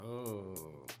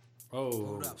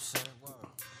Oh.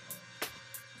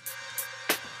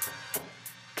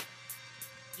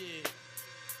 Yeah.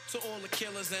 To all the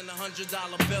killers and the $100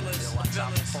 billers.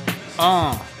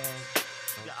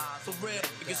 For real,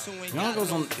 niggas who ain't You know what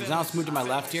goes on? Is now it's moved to my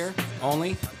left here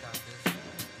only.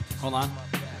 Hold on.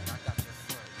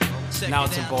 Now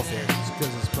it's in both ears.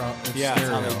 Because it's Yeah, that's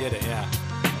how they did it. Yeah.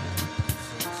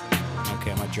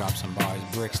 Okay, I'm gonna drop some bars.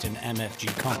 Brixton MFG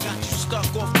Company. Stuck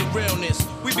off the realness.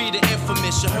 We be the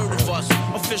infamous, you heard of us.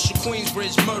 Official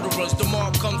Queensbridge murderers. The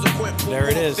mob comes equipped for There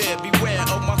it is. warfare. Beware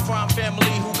of my crime family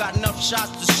who got enough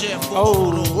shots to share for Oh,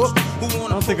 all those whoop. who I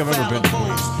don't think I've ever been to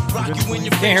Queens.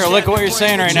 Can't hear a lick of what you're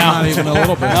saying right now. Not even a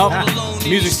little bit. Nope.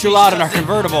 Music's too loud in our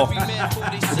convertible.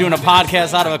 We're doing a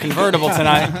podcast out of a convertible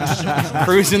tonight.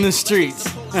 Cruising the streets.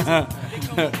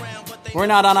 We're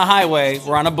not on a highway.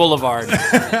 We're on a boulevard.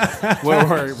 Where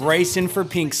we're racing for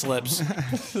pink slips.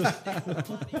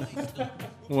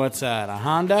 What's that? A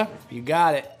Honda? You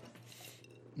got it.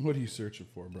 What are you searching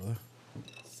for, brother?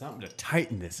 Something to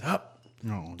tighten this up.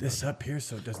 No, This up here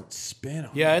so it doesn't spin.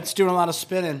 Yeah, it's doing a lot of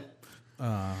spinning.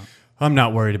 I'm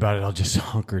not worried about it. I'll just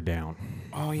hunker down.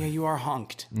 Oh, yeah, you are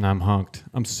hunked. I'm hunked.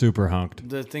 I'm super hunked.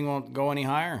 The thing won't go any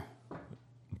higher.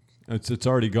 It's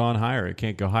already gone higher. It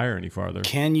can't go higher any farther.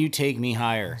 Can you take me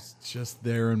higher? it's just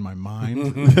there in my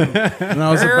mind. And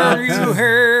I was about Can you to.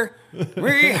 hear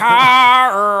me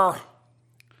higher?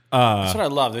 That's what I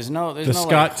love. There's no The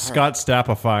Scott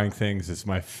Stappifying things is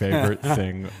my favorite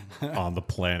thing on the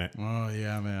planet. Oh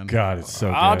yeah, man. God, it's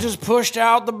so I good. just pushed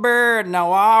out the bird.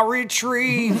 Now I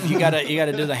retrieve. You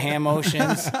gotta do the hand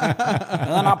motions.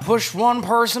 And then I pushed one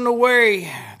person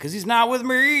away because he's not with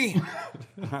me.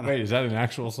 Wait, is that an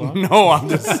actual song? No, I'm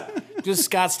just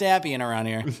Scott Stapping around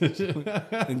here.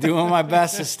 And doing my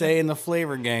best to stay in the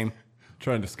flavor game.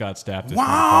 Trying to Scott Stapp this.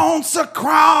 Once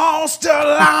across the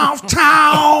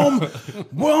lifetime,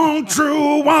 one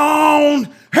true one,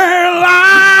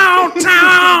 loud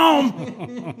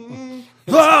town.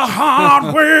 The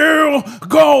heart will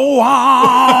go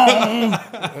on.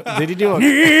 Did he do it?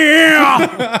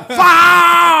 Yeah,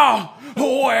 far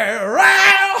wherever.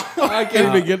 I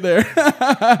can't even get there.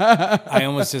 I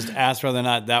almost just asked whether or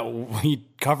not that he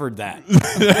covered that.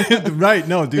 Right,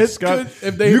 no, dude, It's Scott. good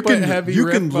if they you put can, heavy you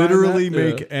riff can behind literally that, yeah.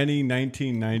 make any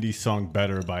 1990s song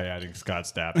better by adding Scott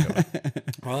Stapp to it.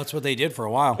 Well, that's what they did for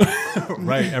a while.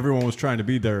 Right, everyone was trying to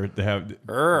be there to have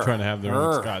trying to have their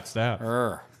own Scott Stapp.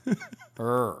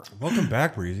 Welcome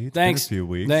back, Breezy. It's Thanks. been a few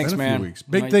weeks. Thanks, Been a man. few weeks.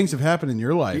 Big things have happened in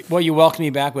your life. Well, you welcomed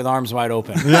me back with arms wide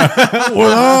open.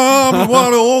 Well, I'm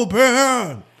wide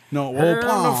open. No, Here in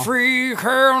the free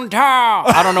town.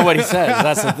 I don't know what he says.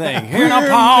 That's the thing. Here in a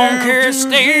pound kiss,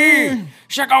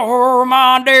 shaka ho,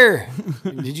 my dear.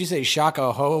 Did you say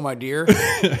shaka ho, my dear?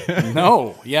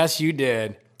 No. Yes, you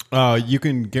did. You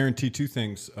can guarantee two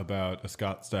things about a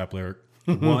Scott Stapp lyric.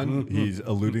 One, he's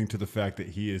alluding to the fact that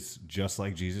he is just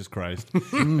like Jesus Christ.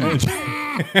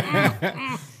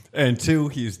 And two,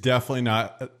 he's definitely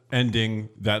not ending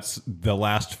that's the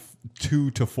last 2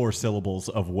 to 4 syllables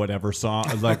of whatever song,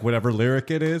 like whatever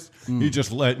lyric it is. He's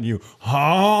just letting you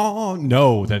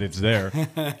know that it's there.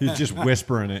 He's just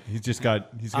whispering it. He's gonna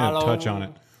touch on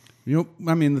it. You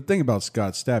know, I mean, the thing about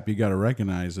Scott Stapp you got to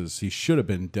recognize is he should have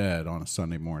been dead on a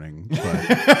Sunday morning,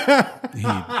 but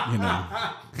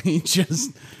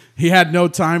he had no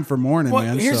time for mourning,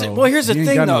 man. Here's so the he ain't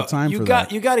thing, got though. No time you for got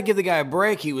that. to give the guy a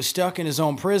break. He was stuck in his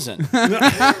own prison. You know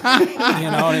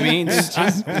what I mean?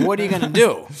 What are you gonna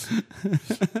do?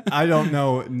 I don't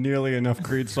know nearly enough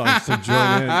Creed songs to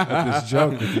join in at this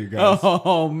joke with you guys.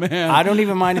 Oh man, I don't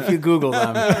even mind if you Google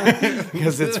them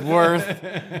because it's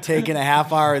worth taking a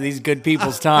half hour of these good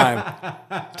people's time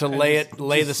to lay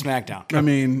the smack down. I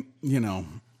mean, you know,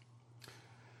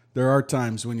 there are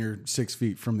times when you're 6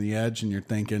 feet from the edge and you're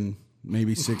thinking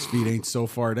maybe 6 feet ain't so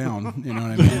far down. You know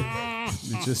what I mean?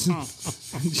 It just.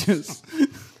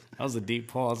 That was a deep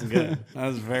pause. Good. That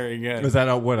was very good. Was that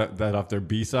off their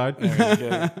B side? Very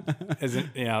good. Is it?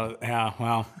 Yeah.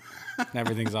 Well,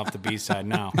 everything's off the B side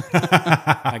now.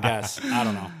 I guess. I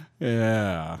don't know.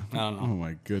 Yeah. I don't know. Oh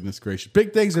my goodness gracious!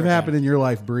 Big things have happened in your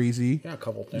life, Breezy. Yeah, a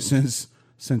couple things.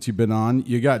 Since you've been on,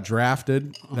 you got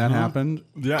drafted. That happened.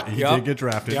 Yeah, he did get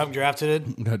drafted. Yep, drafted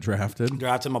it. Got drafted.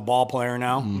 Drafted. I'm a ball player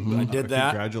now. I did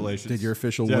that. Congratulations. Did your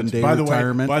official Yeah, 1 day by the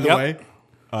retirement. By the Yep. way,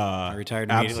 I retired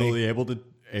immediately. absolutely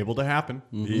able to happen.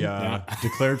 He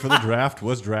declared for the draft,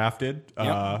 was drafted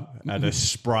at a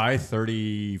spry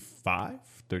 35,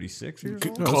 36 years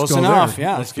old. Close go enough. there.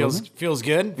 Yeah, Let's it go feels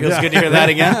good. Feels good to hear that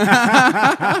again.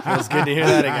 Feels good to hear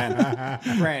that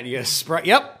again. Brand, you spry.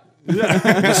 Yep.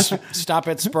 Just stop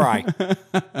at spry.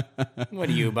 What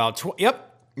are you about? Yep.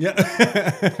 Yup.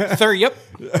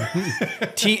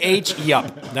 TH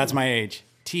Yup. That's my age.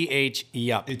 TH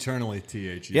Yup. Eternally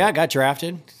TH. Yeah, I got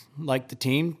drafted. Liked the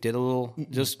team. Did a little.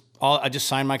 I just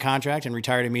signed my contract and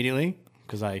retired immediately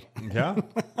because I. Yeah.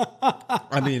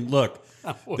 I mean, look,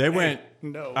 they went.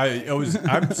 No.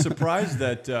 I'm surprised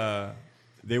that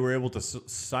they were able to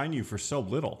sign you for so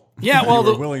little. Yeah, well,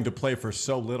 you were willing to play for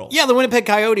so little. Yeah, the Winnipeg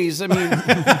Coyotes. I mean,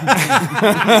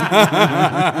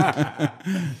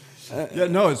 yeah,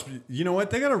 no, it's you know what?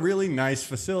 They got a really nice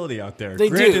facility out there. They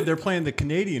Granted, do. they're playing the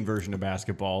Canadian version of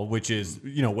basketball, which is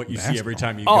what you see every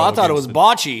time you. oh, go I thought it was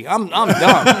against bocce. I'm done.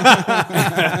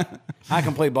 I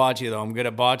can play bocce though. I'm good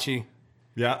at bocce.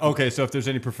 Yeah. Okay. So if there's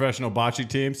any professional bocce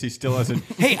teams, he still hasn't.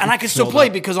 Hey, and I can still filled play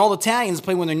up. because all Italians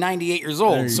play when they're 98 years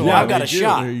old. So Yeah, I've got they a do.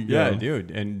 shot. There you go. Yeah,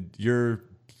 dude, and you're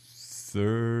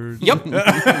third. Yep.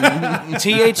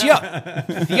 TH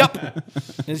Yup. Yup.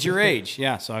 Is your age.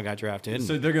 Yeah, so I got drafted.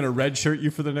 So they're gonna redshirt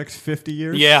you for the next 50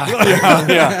 years. Yeah.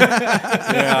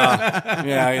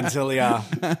 Until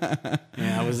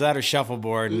I was at a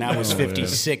shuffleboard, and that was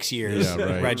 56 years Yeah,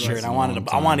 right. red shirt. That's I a wanted long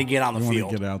to. I time. want to get on the You wanna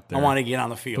field. get out there. I want to get on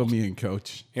the field. Put me in,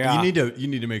 coach. Yeah. You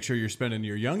need to make sure you're spending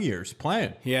your young years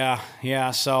playing. Yeah.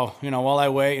 So while I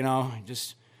wait,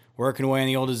 just working away on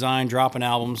the old design, dropping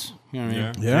albums. You know what I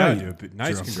mean? Yeah, dude. But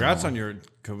nice. Congrats on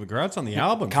the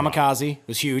album. drop. Kamikaze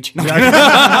was huge.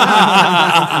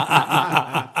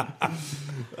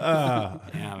 Yeah,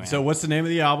 man. So what's the name of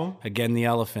the album? Again, the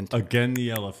elephant. Again,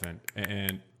 the elephant.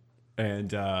 And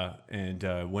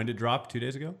when did it drop? 2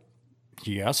 days ago.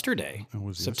 Yesterday,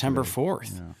 was September yesterday.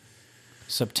 4th. Yeah.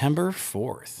 September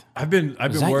 4th. I've been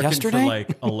that working yesterday? for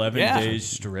like 11 Yeah. days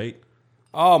straight.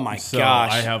 Oh my So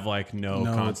gosh! I have like no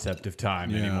concept of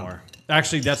time Yeah. anymore.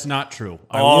 Actually, that's not true.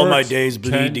 I All worked my days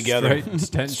bleed 10 together.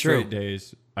 Straight, 10 It's true. straight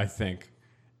days, I think.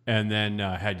 And then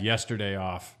had yesterday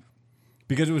off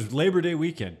because it was Labor Day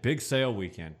weekend, big sale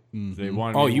weekend. They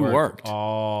wanted me to you work worked.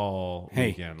 all Hey,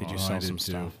 weekend did you long. sell I did some too.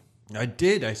 stuff? I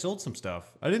did. I sold some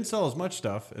stuff. I didn't sell as much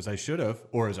stuff as I should have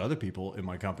or as other people in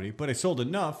my company, but I sold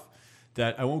enough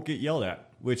that I won't get yelled at,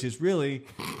 which is really,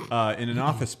 in an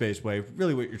office space way,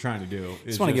 really what you're trying to do.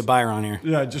 Is Just want to get by around here.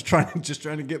 Yeah, just trying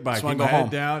to get by. Just Keep wanna my go head home.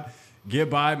 down, get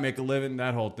by, make a living,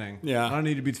 that whole thing. Yeah. I don't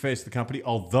need to be the face of the company,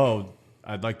 although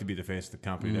I'd like to be the face of the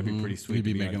company. That'd be pretty sweet. You'd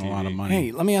be to be making on a lot of TV. money.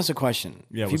 Hey, let me ask a question.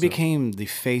 Yeah, if you what's up? became the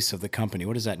face of the company,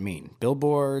 what does that mean?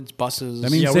 Billboards, buses?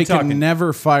 That means Yeah, they we're can talking-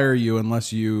 never fire you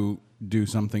unless you do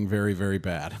something very, very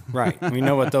bad. Right. We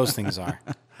know what those things are.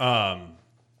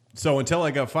 So until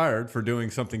I got fired for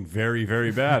doing something very, very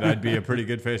bad, I'd be a pretty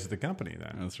good face of the company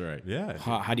then. That's right. Yeah.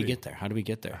 How do you get there? How do we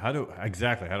get there? How do I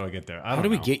get there? How do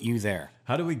we get you there?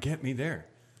 How do we get me there?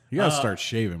 You gotta start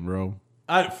shaving, bro.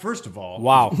 First of all,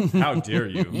 Wow. how dare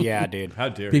you? Yeah, dude. How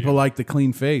dare People you? like the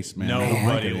clean face, man. They don't like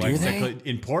Nobody it. likes Do that.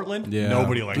 In Portland, Yeah.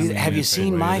 nobody likes Dude, that. have you it's the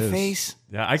seen way my it is. face?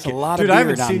 Yeah, I It's a can't. lot of Dude, I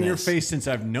haven't beard on seen your this. face since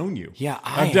I've known you. Yeah,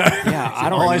 I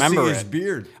don't All remember I see it. is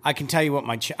beard. I can tell you what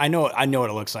my I know what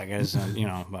it looks like, but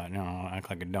I act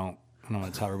like I don't. I don't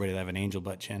want to tell everybody that I have an angel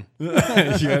butt chin. You got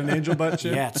an angel butt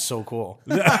chin? Yeah, it's so cool.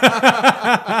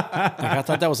 I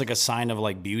thought that was like a sign of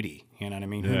like beauty. You know what I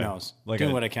mean? Who Yeah. knows? Like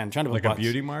Doing a- what I can. Trying to Like put a butts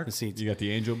beauty in mark? the seats. You got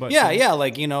the angel butt Yeah, chin? yeah.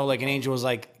 Like like an angel was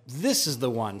like, this is the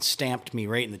one stamped me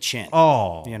right in the chin.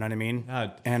 Oh. You know what I mean?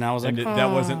 God. And I was like,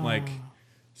 that wasn't like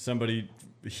somebody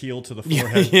heel to the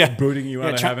forehead booting you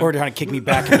out of heaven? or trying to kick me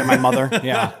back into my mother.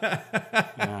 Yeah.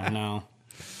 Yeah. No.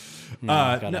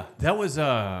 No, that was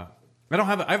I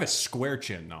have a square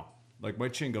chin though. Like my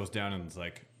chin goes down and it's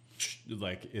like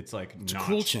it's like It's a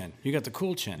cool chin. You got the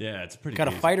cool chin. Yeah, it's pretty. Got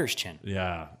a decent. fighter's chin.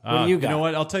 Yeah. What do you got? You know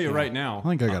what? I'll tell you right I now.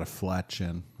 think I got a flat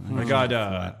chin. I got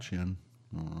flat chin.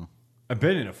 I've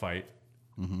been in a fight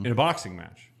in a boxing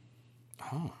match.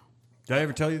 Oh. Did I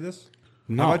ever tell you this?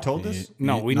 No. Have I told this?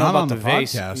 No, we Not know on about the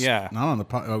vase. podcast. Yeah. Not on the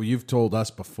Oh, you've told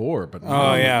us before, but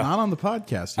yeah. not on the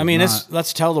podcast. I mean, You've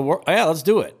let's tell the world. Yeah, let's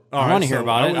do it. I want to hear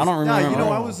about it. I don't remember. Yeah, you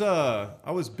know,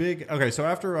 I was big. Okay, so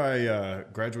after I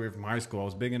graduated from high school, I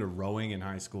was big into rowing in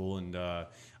high school, and I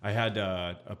had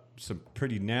some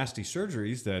pretty nasty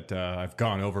surgeries that I've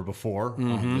gone over before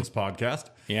on this podcast.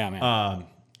 Yeah, man.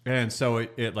 And so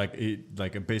it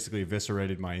basically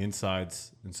eviscerated my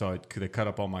insides, and so they cut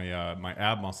up all my my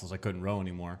ab muscles. I couldn't row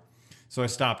anymore, so I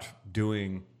stopped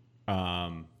doing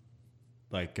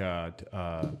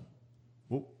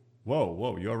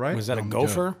Whoa! You all right? Was that a I'm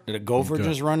gopher? Did a gopher good.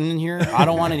 just run in here? I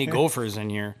don't want any gophers in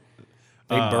here.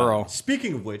 They burrow.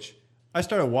 Speaking of which, I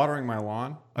started watering my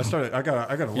lawn. I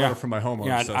got a letter from my homeowners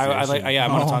Yeah, association. I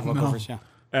want to talk about gophers. Yeah.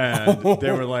 And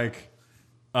they were like,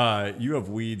 you have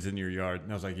weeds in your yard.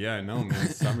 And I was like, yeah, I know, man.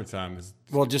 It's summertime.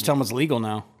 Well, just tell them it's legal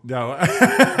now. No.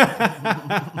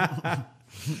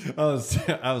 I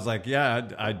was like, yeah,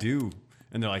 I do.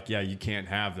 And they're like, yeah, you can't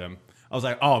have them. I was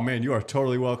like, oh man, you are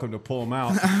totally welcome to pull them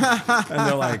out. And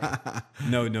they're like,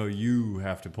 no, you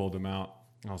have to pull them out.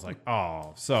 I was like,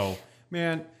 oh, so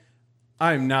man,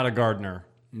 I'm not a gardener.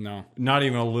 No, not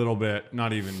even a little bit.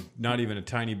 Not even a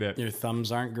tiny bit. Your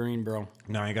thumbs aren't green, bro.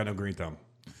 No, I ain't got no green thumb.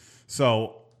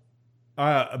 So,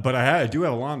 but I do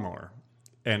have a lawnmower,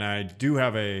 and I do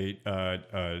have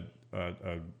a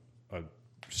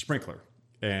sprinkler,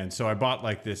 and so I bought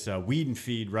like this weed and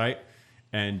feed, right?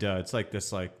 And it's like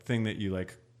this like thing that you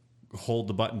like hold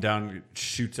the button down, and it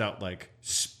shoots out like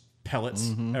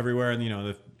pellets everywhere,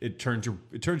 and it turns your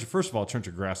first of all, it turns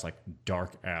your grass like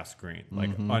dark ass green, like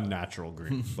unnatural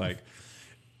green, like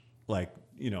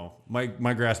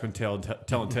my grass been telling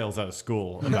tales out of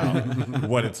school about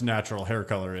what its natural hair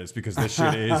color is, because this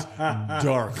shit is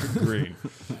dark green,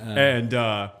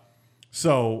 and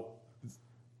so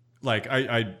like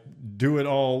I do it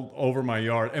all over my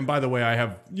yard. And by the way, I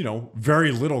have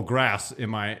very little grass in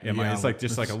my it's like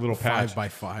just like a little patch,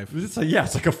 5x5. It's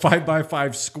like a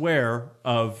 5x5 square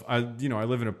of I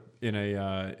live in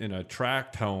a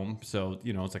tract home, so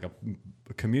it's like a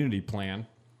community plan.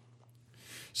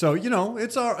 So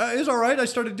it's all right. I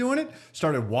started doing it,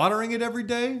 started watering it every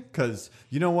day, because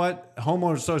you know what,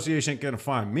 homeowners association ain't gonna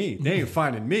find me. They ain't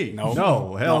finding me. No,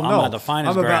 hell no. I'm about to find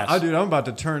his grass. I'm about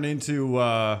to turn into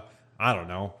I don't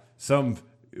know, some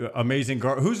amazing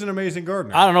gardener. Who's an amazing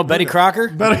gardener? I don't know. Betty Crocker.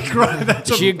 Betty Crocker.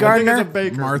 Is she a gardener? I think it's a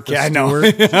baker. Martha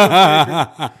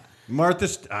Stewart. Martha.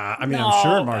 I'm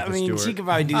sure Martha Stewart. She could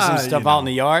probably do some stuff out in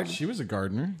the yard. She was a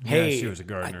gardener. Hey, she was a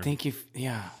gardener. I think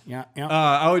yeah.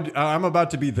 I'm about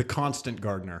to be the constant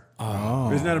gardener.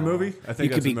 Oh, isn't that a movie? I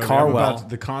think you could be movie. Carwell,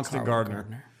 the constant gardener.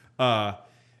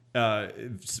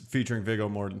 Featuring Viggo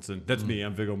Mortensen. That's me.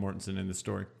 I'm Viggo Mortensen in this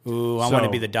story. Ooh, I want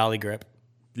to be the dolly grip.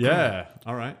 Yeah.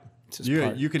 All right.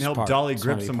 You can help Dolly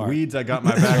grip some part. weeds I got in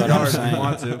my backyard if you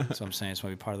want to. That's what I'm saying. It's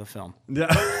going to be part of the film.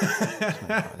 Yeah.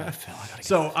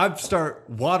 So I start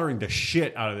watering the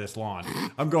shit out of this lawn.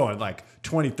 I'm going like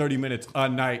 20, 30 minutes a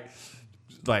night,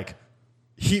 like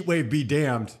heat wave be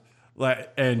damned.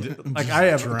 And I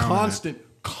have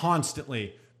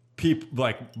constantly people,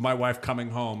 like my wife coming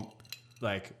home,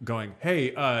 like going,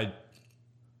 hey,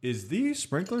 is the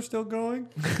sprinkler still going?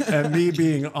 And me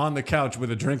being on the couch with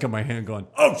a drink in my hand going,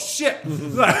 oh shit.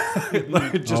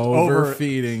 Like just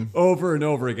overfeeding. Over and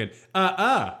over again.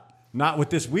 Not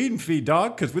with this weed and feed,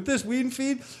 dog. Because with this weed and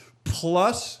feed,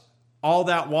 plus all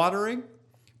that watering,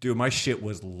 dude, my shit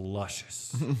was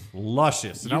luscious.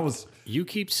 Luscious. And You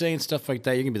keep saying stuff like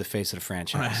that, you're going to be the face of the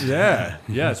franchise. Yeah,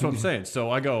 that's what I'm saying. So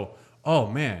I go, oh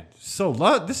man,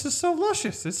 this is so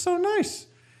luscious. It's so nice.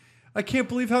 I can't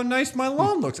believe how nice my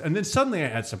lawn looks. And then suddenly I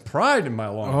had some pride in my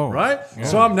lawn, right? Yeah.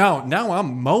 So I'm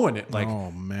mowing it like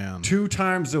 2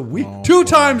 times a week.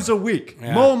 Times a week.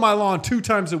 Yeah. Mowing my lawn 2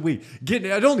 times a week.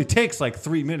 It only takes like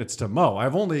 3 minutes to mow.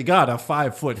 I've only got a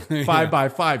 5-foot,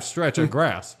 5x5 stretch of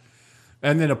grass.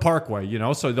 And then a parkway,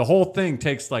 so the whole thing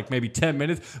takes like maybe 10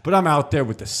 minutes, but I'm out there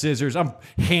with the scissors. I'm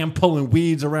hand pulling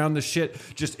weeds around the shit.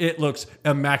 Just, it looks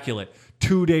immaculate.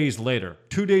 2 days later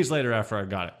after I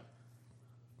got it,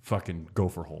 fucking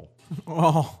gopher hole.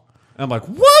 Oh. I'm like,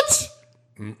 what?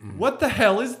 Mm-mm. What the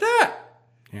hell is that?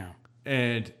 Yeah.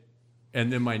 And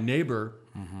then my neighbor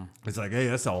is like, hey,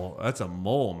 that's a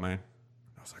mole, man.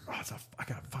 I was like, I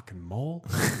got a fucking mole?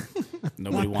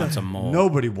 Nobody wants a mole.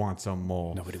 Nobody wants a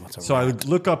mole. Nobody wants a So rat. I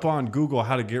look up on Google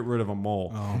how to get rid of a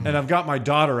mole. Oh. And I've got my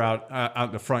daughter out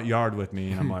in the front yard with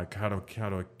me, and I'm like, how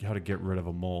to get rid of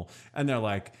a mole? And they're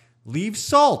like, leave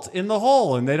salt in the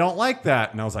hole, and they don't like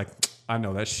that. And I was like, I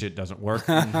know that shit doesn't work.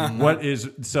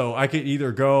 So I could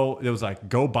either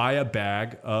go buy a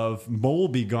bag of mole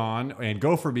be gone and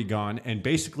gopher be gone. And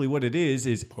basically what it is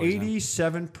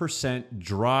 87%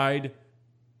 dried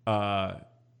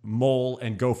mole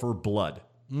and gopher blood,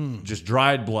 just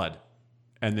dried blood.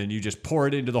 And then you just pour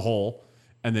it into the hole,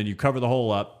 and then you cover the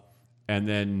hole up, and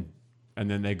then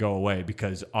they go away,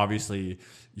 because obviously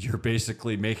you're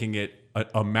basically making it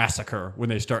a massacre. When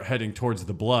they start heading towards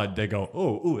the blood, they go,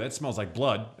 oh, that smells like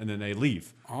blood, and then they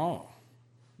leave. Oh.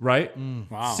 Right?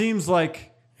 Wow. Seems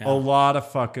like a lot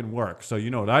of fucking work. So you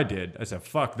know what I did? I said,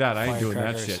 fuck that. I ain't doing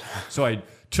that shit. So I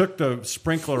took the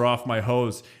sprinkler off my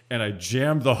hose and I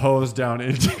jammed the hose down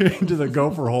into the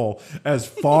gopher hole as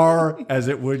far as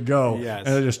it would go. Yes.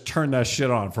 And I just turned that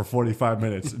shit on for 45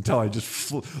 minutes until I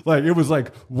just like it was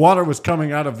like water was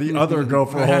coming out of the other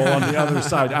gopher hole on the other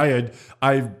side.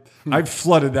 I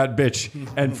flooded that bitch,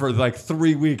 and for like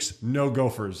 3 weeks, no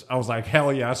gophers. I was like,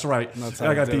 hell yeah, that's right.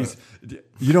 I got these.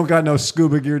 You don't got no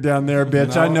scuba gear down there,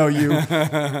 bitch. No. I know you.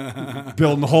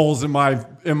 Building holes in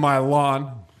my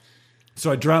lawn.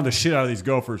 So I drowned the shit out of these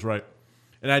gophers, right?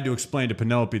 And I had to explain to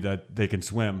Penelope that they can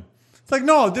swim. It's like,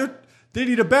 no, they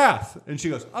need a bath. And she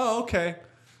goes, oh, okay.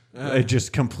 It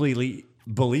just completely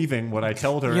believing what I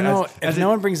told her. You know, if no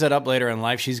one brings that up later in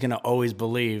life, she's going to always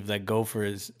believe that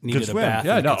gophers needed a bath.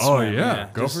 Yeah, no, swim. Yeah.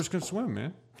 Gophers can swim,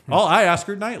 man. Oh, I ask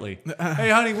her nightly. Hey,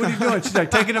 honey, what are you doing? She's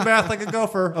like, taking a bath like a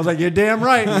gopher. I was like, you're damn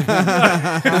right. Remember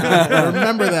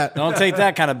that. Don't take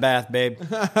that kind of bath, babe.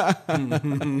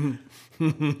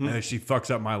 If she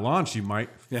fucks up my lawn, she might.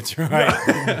 That's right.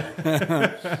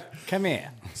 Come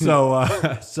here.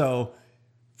 So,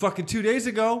 fucking 2 days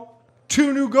ago,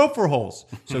 2 new gopher holes.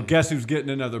 So guess who's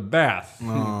getting another bath?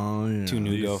 Oh, yeah. 2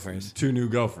 new gophers. 2 new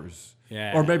gophers.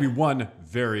 Yeah. Or maybe one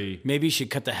very... Maybe you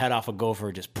should cut the head off a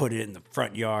gopher, just put it in the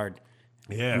front yard.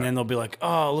 Yeah. And then they'll be like,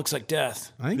 oh, it looks like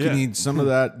death. I think you need some of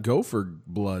that gopher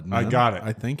blood, man. I got it.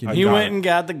 I think He went and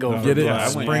got the gopher. Get it, blood.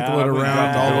 sprinkle it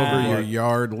around all over your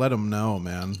yard. Let them know,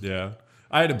 man. Yeah.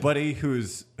 I had a buddy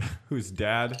whose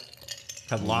dad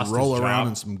had lost his job. Roll around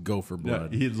in some gopher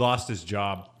blood. Yeah, he lost his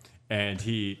job, and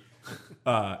he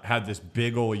had this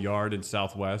big old yard in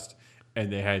Southwest,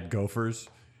 and they had gophers,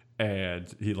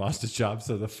 and he lost his job.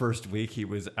 So the first week he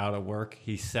was out of work,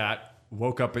 he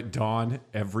woke up at dawn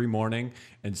every morning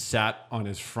and sat on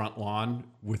his front lawn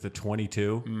with a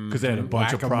 22 because they had a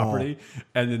bunch of property,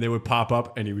 and then they would pop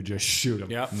up and he would just shoot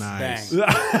them. Yep. Nice.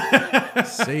 Bang.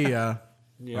 See ya.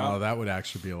 Yep. Oh, that would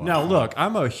actually be a lot. Now, look,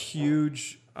 I'm a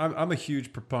huge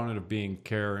proponent of being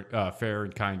fair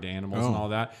and kind to animals and all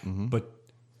that, but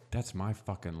that's my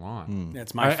fucking lawn.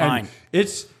 That's my fine.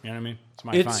 It's You know what I mean? It's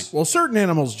my fine. Well, certain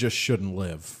animals just shouldn't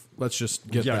live. Let's just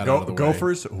get that out of the way.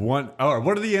 Gophers. What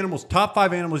are the animals? Top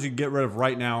 5 animals you can get rid of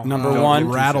right now. Number one,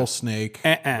 rattlesnake.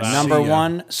 Number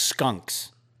one,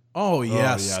 skunks. Oh,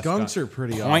 yeah. Skunks are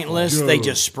pretty Pointless. awful. They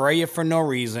just spray you for no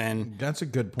reason. That's a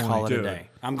good point. Call it a Dude. day.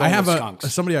 I'm going with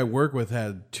skunks. Somebody I work with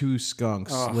had 2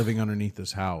 skunks living underneath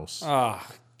his house.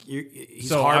 He's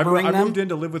So harboring I them? moved in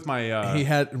to live with my. He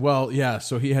had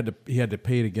so he had to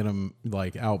pay to get them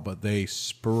like out, but they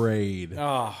sprayed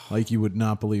like you would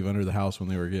not believe under the house when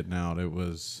they were getting out. It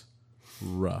was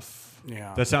rough.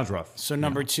 Yeah. That sounds rough. So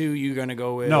number 2, you're going to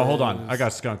go with... No, hold on. I got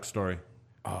a skunk story.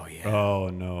 Oh, yeah. Oh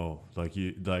no!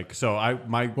 So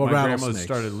my grandma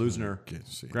started losing her.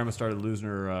 Grandma started losing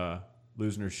her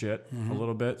shit a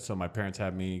little bit. So my parents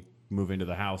had me move into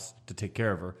the house to take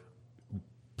care of her.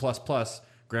 Plus,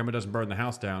 grandma doesn't burn the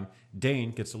house down. Dane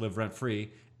gets to live rent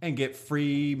free and get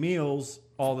free meals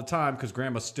all the time because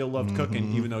grandma still loved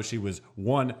cooking, even though she was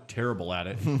 1, terrible at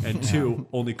it, and 2,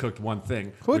 only cooked one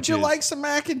thing. Would you like some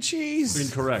mac and cheese?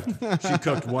 Incorrect. She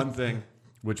cooked one thing,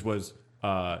 which was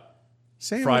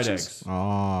Sandwiches? fried eggs.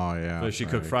 Oh yeah. So she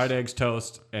cooked fried eggs,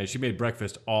 toast, and she made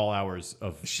breakfast all hours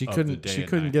of She of couldn't. the day She and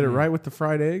couldn't night. get it right with the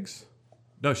fried eggs.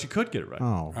 No, she could get it right.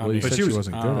 Oh, well, you but said she she was-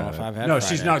 wasn't I good don't know at if it. I've had No, fried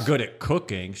she's not eggs. good at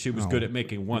cooking. She was good at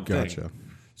making one thing. Gotcha.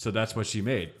 So that's what she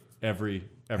made every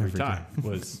time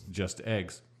was just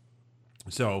eggs.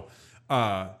 So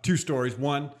 2 stories.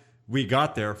 One, we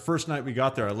got there. First night we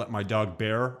got there, I let my dog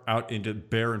Bear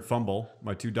and Fumble,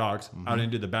 my 2 dogs, out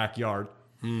into the backyard.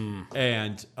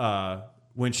 And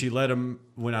when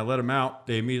I let them out,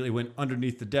 they immediately went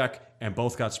underneath the deck and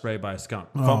both got sprayed by a skunk.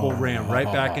 Fumble ran right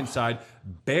back inside.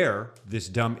 Bear, this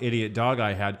dumb idiot dog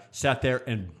I had, sat there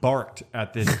and barked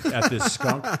at this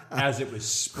skunk as it was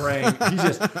spraying. He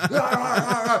just and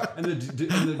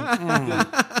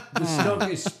the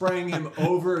skunk is spraying him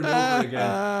over and over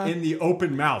again in the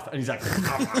open mouth, and he's like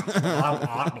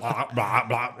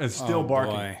and still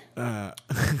barking. Boy.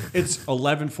 It's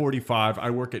 11:45.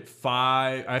 I work at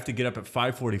 5. I have to get up at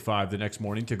 5:45 the next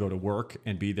morning to go to work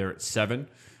and be there at 7.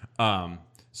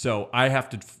 So I have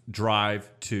to drive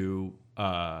to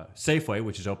Safeway,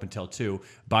 which is open till 2,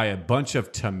 buy a bunch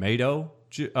of tomato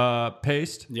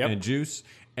paste and juice,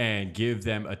 and give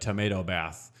them a tomato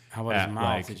bath. How about his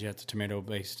mouth? Did you have to tomato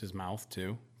baste his mouth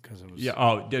too? Because it was... Yeah.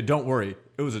 Oh, don't worry.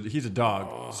 He's a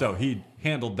dog, so he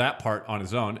handled that part on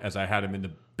his own. As I had him in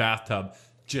the bathtub,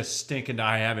 just stinking to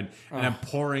high heaven, and I'm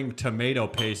pouring tomato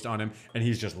paste on him, and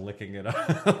he's just licking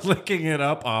it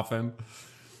up off him.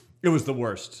 It was the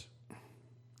worst.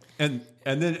 And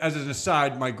then, as an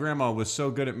aside, my grandma was so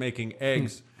good at making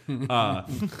eggs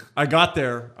I got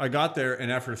there,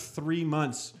 and after 3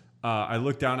 months, I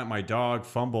looked down at my dog,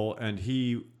 Fumble, and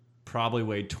he probably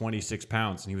weighed 26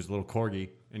 pounds, and he was a little corgi,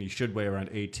 and he should weigh around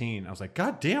 18. I was like,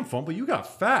 God damn, Fumble, you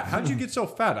got fat. How'd you get so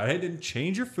fat? I didn't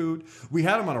change your food. We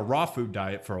had him on a raw food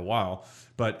diet for a while,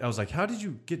 but I was like, how did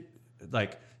you get,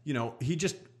 like, you know, he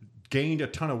just gained a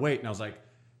ton of weight, and I was like,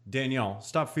 Danielle,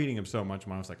 stop feeding him so much.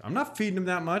 Mom was like, I'm not feeding him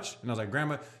that much. And I was like,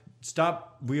 Grandma,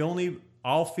 stop.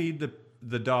 I'll feed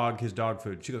the dog his dog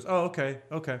food. She goes, oh,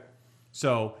 okay.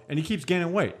 So, and he keeps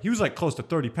gaining weight. He was like close to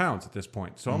 30 pounds at this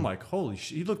point. So I'm like, holy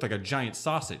shit. He looked like a giant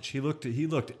sausage. He looked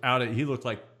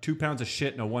like 2 pounds of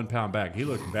shit in a 1 pound bag. He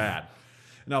looked bad.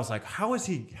 And I was like, how is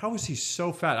he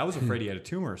so fat? I was afraid he had a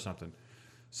tumor or something.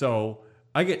 So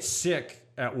I get sick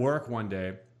at work one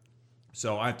day.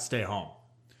 So I have to stay home.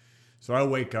 So I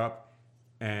wake up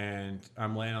and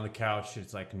I'm laying on the couch.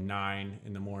 It's like 9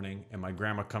 in the morning, and my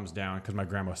grandma comes down because my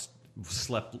grandma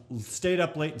stayed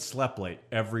up late and slept late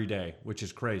every day, which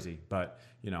is crazy. But,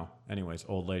 you know, anyways,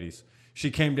 old ladies. She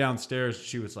came downstairs.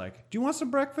 She was like, do you want some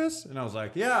breakfast? And I was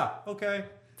like, yeah, okay.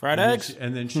 Fried eggs?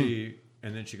 And then she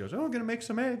goes, oh, I'm going to make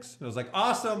some eggs. And I was like,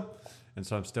 awesome. And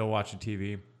so I'm still watching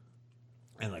TV,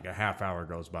 and like a half hour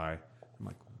goes by. I'm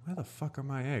like, where the fuck are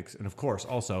my eggs? And of course,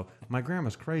 also, my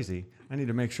grandma's crazy. I need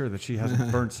to make sure that she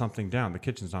hasn't burned something down. The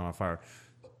kitchen's not on fire.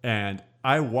 And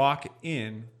I walk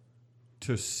in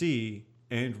to see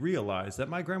and realize that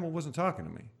my grandma wasn't talking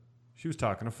to me. She was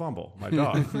talking to Fumble, my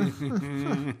dog.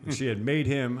 She had made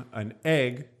him an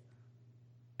egg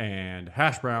and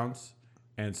hash browns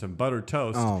and some buttered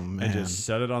toast and just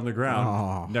set it on the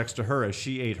ground next to her as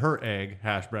she ate her egg,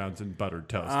 hash browns, and buttered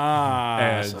toast.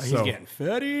 So he's getting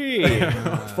fatty.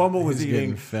 Fumble was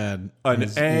eating fed. an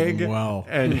egg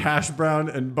and hash brown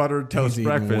and buttered toast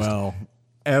breakfast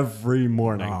every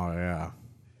morning. Oh, yeah.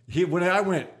 When I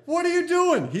went, what are you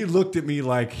doing? He looked at me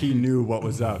like he knew what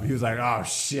was up. He was like, oh,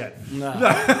 shit.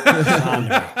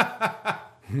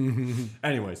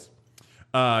 Anyways,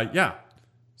 yeah.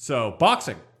 So,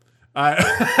 boxing.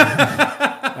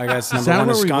 I guess number one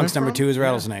is skunks. Number two is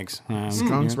rattlesnakes.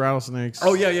 Skunks, rattlesnakes.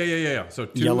 Oh, yeah. So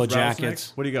two yellow is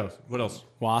jackets. What do you go? What else?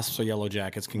 Wasps or yellow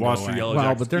jackets can Wasps go or away. yellow Well,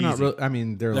 jackets. but they're not easy. really, I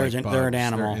mean, they're like bugs. They're an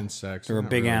animal. They're insects. They're a not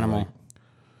big really animal. like-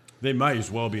 They might as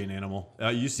well be an animal.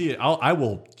 You see it. I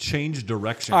will change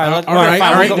direction. All right. All right.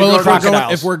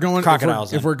 Well, if we're going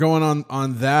crocodiles,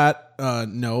 on that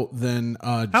note, then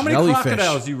How many jellyfish.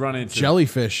 crocodiles do you run into?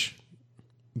 Jellyfish.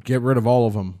 Get rid of all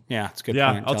of them. yeah, it's a good.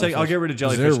 Yeah, point. I'll get rid of They're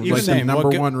jellyfish. like Even the same. number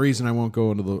Well, one reason I won't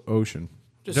go into the ocean.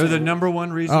 they're the number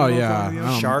one reason. Oh you won't yeah, go to the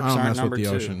ocean? Sharks I don't aren't mess number with the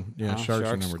two. ocean. Yeah, Oh, sharks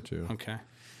are number 2. Okay.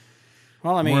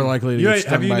 Well, I mean, More likely to You- get have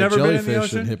stung you by a never been in the jellyfish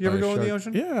ocean? than hit You ever by a go in the shark.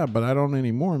 ocean? Yeah, but I don't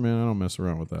anymore, man. I don't mess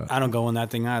around with that. I don't go in that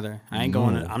thing either. I ain't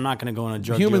going. I'm not going to go in a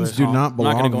drug Humans dealer's do home. not I'm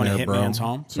not going to belong go in a there, bro. hitman's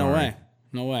home. No Sorry. way.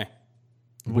 No way.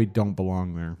 We don't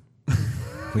belong there.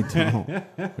 We don't.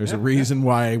 There's a reason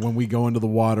why when we go into the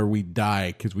water we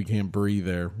die because we can't breathe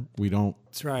there. We don't.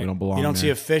 That's right. We don't belong. You don't there. see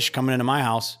a fish coming into my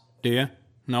house, do you?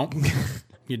 No,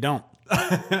 you don't.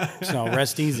 So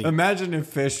rest easy. Imagine if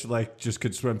fish like just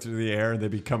could swim through the air and they'd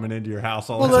be coming into your house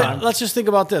all Well, the time. let's just think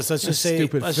about this. Let's just say,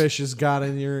 Stupid fish has got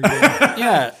in here again.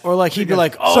 yeah, or like he'd be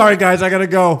like, "Oh, Sorry guys, I gotta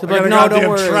go. I They'd be got like, a no, goddamn don't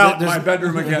worry. trout in There's- my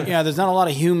bedroom again. Yeah, there's not a lot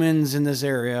of humans in this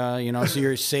area, you know, so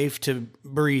you're safe to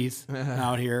breathe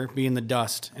out here, be in the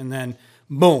dust, and then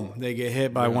boom, they get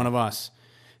hit by one of us.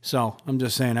 So I'm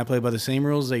just saying, I play by the same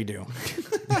rules they do.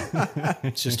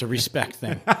 It's just a respect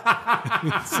thing.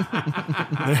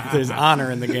 There's honor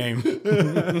in the game.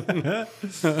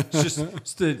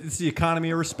 It's the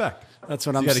economy of respect. That's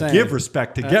what So I'm you got to saying. give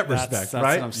respect to get That's respect, what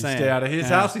right? I'm You saying. stay out of his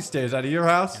house, he stays out of your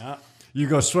house. Yeah. You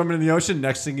go swimming in the ocean.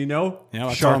 Next thing you know, Yeah, I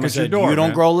told shark him, I at your said, door. you don't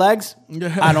man. grow legs?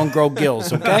 I don't grow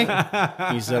gills, okay?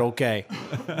 He said, okay.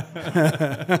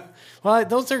 Well,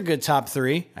 those are good top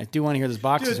 3. I do want to hear this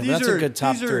boxing. Dude, But that's a good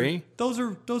top 3. Those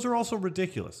are also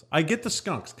ridiculous. I get the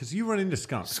skunks because you run into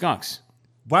skunks. Skunks.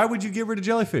 Why would you get rid of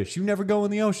jellyfish? You never go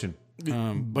in the ocean.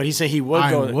 But he said he would I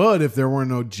go. would if there were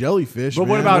no jellyfish. But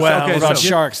what man. about Well, okay, what about so-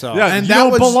 sharks, though? Yeah, And you that don't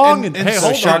was- belong and- in. and Hey, so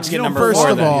hold sharks on. get You number don't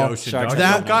four belong in then. the ocean. Sharks dog. get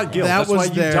You number don't got gills. That's why you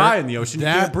there. die in the ocean. You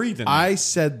That- can't breathe in there. I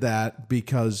said that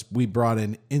because we brought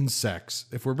in insects.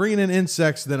 If we're bringing in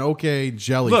insects, then okay,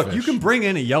 jellyfish. Look, you can bring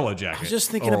in a yellow jacket. I was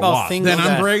just thinking or a about wasp. things Then I'm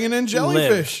that bringing in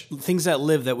jellyfish. live. Things that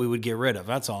live that we would get rid of.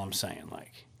 That's all I'm saying.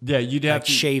 Like Yeah, you'd have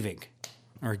to. shaving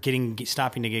or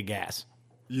stopping to get gas.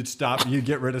 You'd stop. You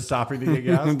get rid of stopping to get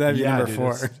gas. That'd be number dude,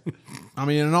 4. it's- I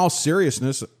mean, in all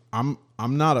seriousness, I'm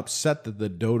not upset that the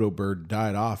dodo bird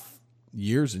died off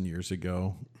years and years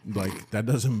ago. Like that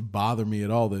doesn't bother me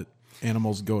at all. That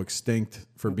animals go extinct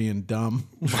for being dumb.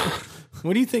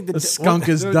 What do you think? A skunk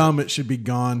is dumb. It should be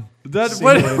gone.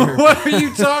 What are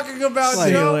you talking about, See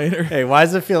you Joe? later. Hey, why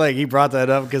does it feel like he brought that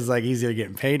up? Because like he's either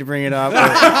getting paid to bring it up,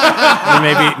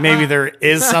 or maybe there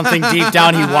is something deep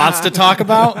down he wants to talk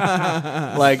about,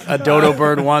 like a dodo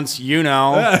bird once, like,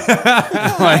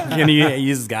 and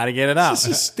you just got to get it out. It's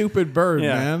a stupid bird,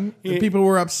 Yeah. man. And people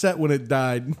were upset when it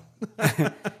died.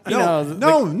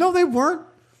 No, they weren't.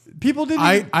 People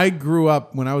didn't. I grew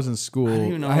up when I was in school.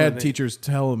 even know I had they- teachers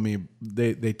telling me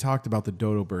they talked about the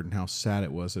dodo bird and how sad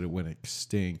it was that it went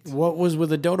extinct. What was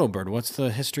with a dodo bird? What's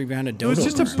the history behind a it dodo was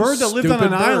just bird? a bird that lived on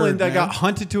Stupid an island bird, that man. got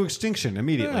hunted to extinction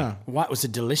immediately. Yeah. What was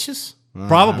it? Delicious?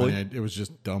 Probably. I mean, it was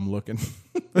just dumb looking.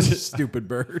 Stupid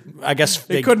bird. I guess It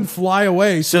they couldn't fly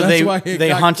away, so So that's why it they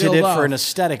got hunted killed it off. for an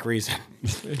aesthetic reason.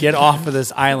 Get off of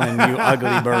this island, you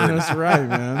ugly bird. That's right,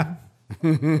 man.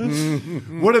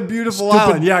 What a beautiful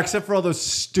island. Yeah, except for all those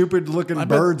stupid looking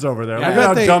birds over there. Look at bet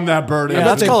how they- dumb that bird is. Yeah,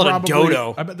 let's they call it a probably-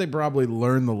 dodo. I bet they probably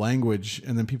learned the language,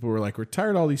 and then people were like, "We're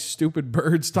tired of all these stupid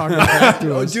birds talking back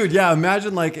to Oh, us." dude, yeah.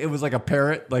 Imagine like it was like a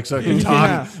parrot, like so it could talk,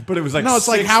 Yeah. but it was like No, it's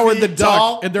like 6 Howard the feet Duck,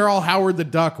 tall. and they're all Howard the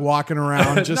Duck walking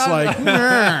around, just like.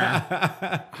 "Nah."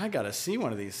 I gotta see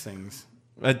one of these things.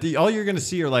 All you're gonna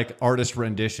see are like artist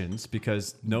renditions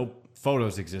because no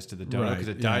photos exist of the dodo because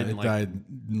it died in like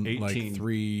 18 like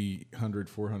 300,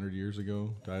 400 years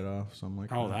ago. Died off, something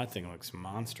like Oh, that. that thing looks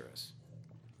monstrous.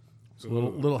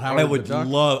 Little Howard I the would Duck.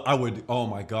 love. I would. Oh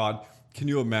my god. Can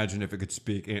you imagine if it could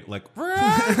speak? Like,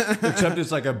 except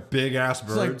it's like a big ass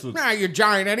bird. So it's- you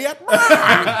giant idiot.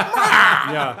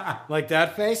 Yeah, like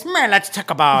that face. Man, let's talk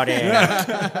about it.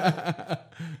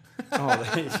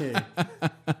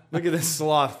 Look at this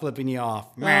sloth flipping you off.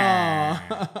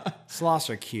 Sloths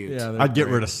are cute. Yeah, I'd get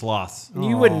rid of sloths.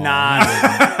 You would not.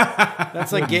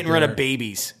 That's like getting rid of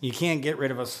babies. You can't get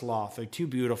rid of a sloth. They're too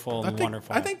beautiful and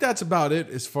wonderful. I think that's about it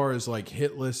as far as like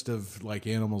hit list of like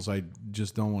animals I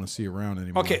just don't want to see around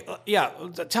anymore. Okay, yeah,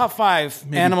 the top 5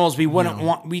 animals we wouldn't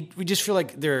want. We just feel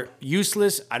like they're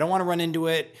useless. I don't want to run into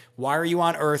it. Why are you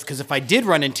on Earth? Because if I did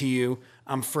run into you,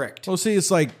 I'm fricked. Well, see,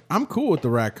 it's like I'm cool with the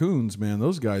raccoons, man.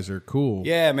 Those guys are cool.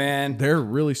 Yeah, man. They're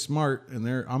really smart, and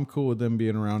I'm cool with them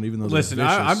being around, even though Listen, they're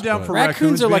vicious, I'm down but- for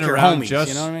Raccoons are being like your around homies, Just,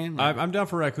 you know what I mean? I'm down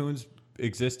for raccoons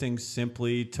existing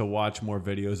simply to watch more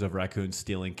videos of raccoons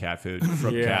stealing cat food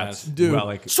from Yes. cats. Dude. Well,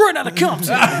 like, Straight out of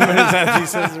Compton. What is that he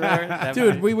says right? That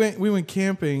Dude, might- we went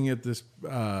camping at this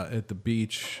at the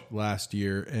beach last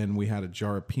year, and we had a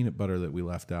jar of peanut butter that we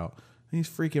left out. These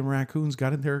freaking raccoons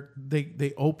got in there.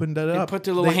 They opened it up. put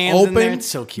their little hands in there. It's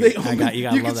so cute. They You opened, gotta you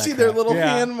love could that see their crap. little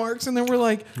Yeah. hand marks, and then we're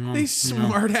like, these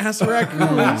smart ass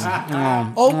raccoons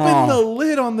opened the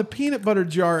lid on the peanut butter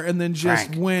jar and then just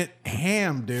Frank. went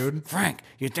ham, dude. Frank,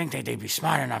 you'd think they'd be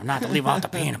smart enough not to leave out the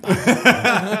peanut butter.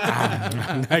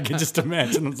 I can just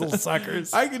imagine those little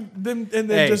suckers. I could then and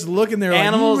then Hey, just looking there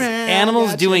animals, like, "Meh,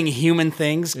 animals gotcha." doing human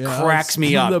things cracks it's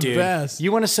me up, the dude. best.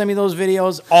 You want to send me those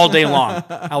videos all day long?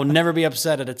 I will never be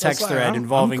upset at a text That's why thread I'm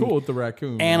involving cool with the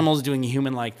raccoon. man. animals doing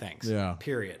human-like things. Yeah.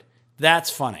 Period. That's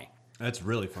funny. that's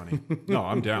really funny. No,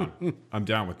 I'm down. I'm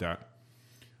down with that.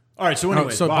 All right. So Oh,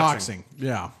 anyway, so boxing.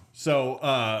 Yeah. So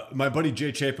my buddy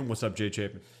Jay Chapin, what's up, Jay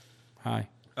Chapin? Hi.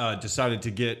 Decided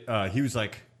to get. He was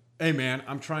like, "Hey man,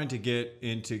 I'm trying to get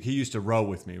into." He used to row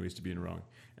with me. We used to be in rowing,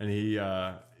 and he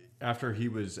after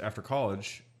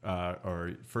college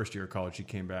or first year of college, he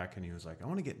came back and he was like, "I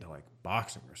want to get into like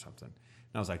boxing or something."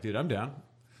 And I was like, "Dude, I'm down."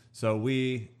 So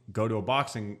we go to a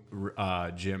boxing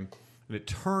gym, and it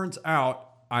turns out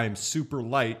I am super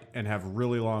light and have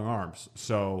really long arms.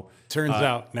 So Turns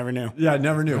out, never knew. yeah, I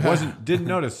never knew. Didn't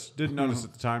notice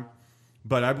at the time.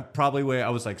 But I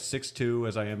was like 6'2"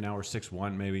 as I am now, or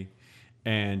 6'1" maybe.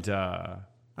 And I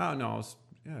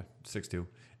 6'2".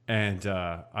 And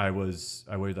I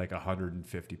weighed like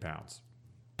 150 pounds.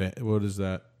 What is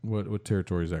that? What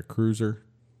territory is that? Cruiser?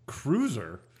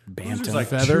 Cruiser? Bantam. Cruiser's like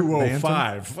Feather?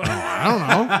 205. I don't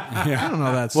know. I don't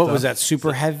know that stuff. What was that?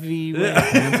 Super heavy?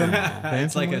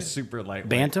 It's like a super lightweight.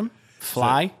 Bantam?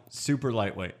 Fly? Super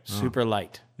lightweight. Super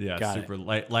light. Yeah, Got super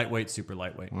it. lightweight, super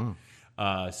lightweight.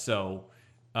 So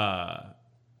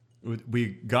we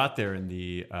got there, and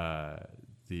the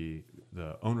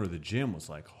owner of the gym was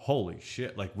like, "Holy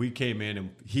shit!" Like we came in,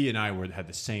 and he and I had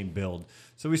the same build,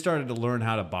 so we started to learn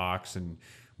how to box, and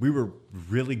we were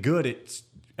really good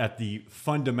at the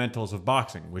fundamentals of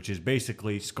boxing, which is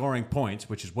basically scoring points,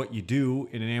 which is what you do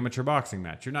in an amateur boxing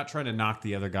match. You're not trying to knock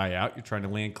the other guy out. You're trying to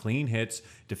land clean hits,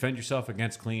 defend yourself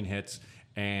against clean hits,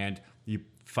 and you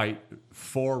fight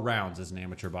 4 rounds as an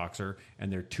amateur boxer,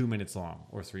 and they're 2 minutes long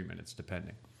or 3 minutes,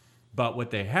 depending. But what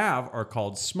they have are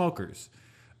called smokers.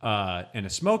 And a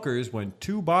smoker is when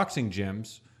two boxing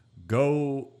gyms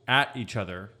go at each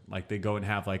other, like they go and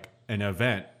have like an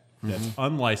event that's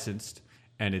unlicensed,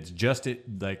 and it's just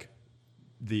like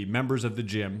the members of the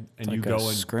gym, and Like you a go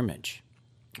and scrimmage.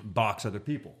 box other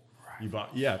people. Right.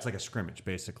 Yeah, it's like a scrimmage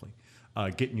basically,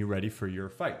 getting you ready for your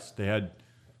fights. They had,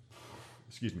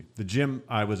 the gym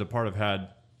I was a part of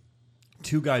had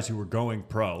 2 guys who were going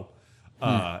pro,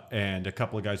 and a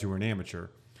couple of guys who were an amateur,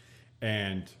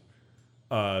 and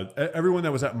everyone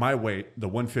that was at my weight, the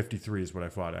 153 is what I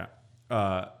fought at.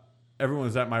 Everyone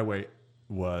was at my weight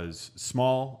was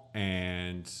small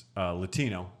and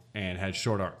Latino and had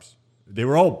short arms. They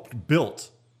were all built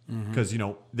because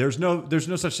there's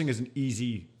no such thing as an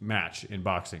easy match in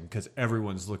boxing because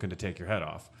everyone's looking to take your head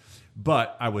off.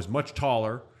 But I was much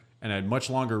taller and I had much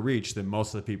longer reach than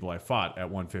most of the people I fought at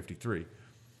 153.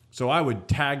 So I would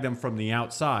tag them from the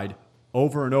outside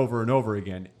over and over and over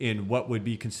again in what would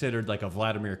be considered like a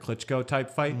Vladimir Klitschko type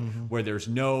fight, where there's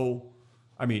no,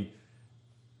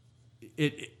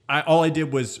 all I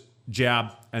did was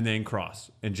jab and then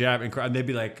cross and jab and cross, and they'd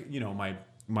be like,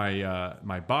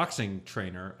 my boxing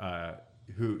trainer,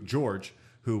 George,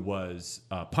 who was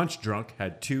punch drunk,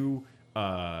 had 2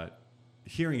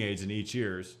 hearing aids in each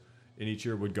ear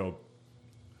would go,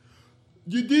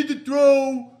 you need to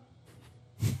throw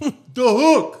the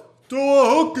hook. Throw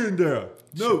a hook in there.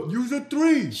 No, use a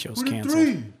 3. Show's Put a canceled.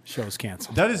 3. Show's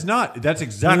canceled. That is not. That's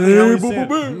exactly how he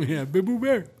said. Yeah, boo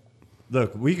bear.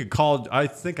 Look, we could call. I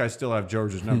think I still have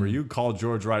George's number. You call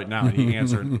George right now, and he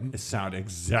answered. It sounded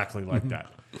exactly like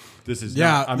that. This is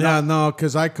no,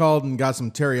 because I called and got some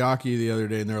teriyaki the other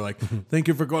day, and they're like, "Thank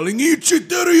you for calling Ichi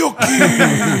teriyaki."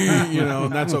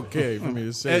 And that's okay for me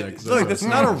to say that. Look, that's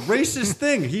not a racist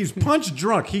thing. He's punch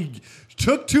drunk. He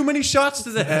took too many shots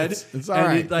to the head, it's all and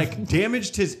right. it like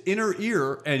damaged his inner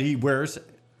ear, and he wears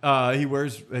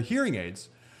hearing aids.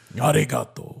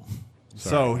 Arigato.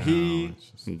 So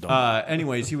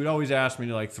anyways, he would always ask me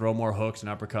to like throw more hooks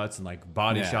and uppercuts and like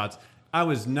body shots. I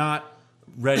was not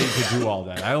ready to do all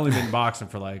that. I only been boxing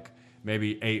for like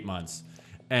maybe 8 months,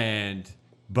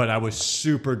 but I was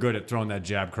super good at throwing that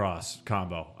jab cross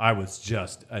combo. I was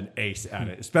just an ace at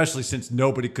it, especially since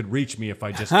nobody could reach me if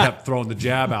I just kept throwing the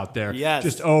jab out there,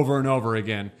 just over and over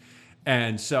again.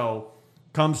 And so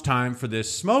comes time for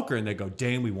this smoker, and they go,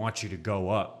 Dane, we want you to go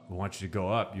up. We want you to go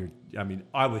up.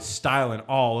 I was styling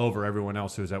all over everyone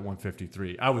else who was at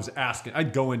 153. I was asking.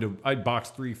 I'd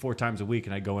box 3-4 times a week,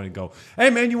 and I'd go in and go, hey,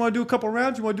 man, you want to do a couple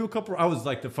rounds? You want to do a couple? I was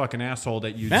like the fucking asshole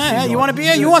that you. Yeah, you want to be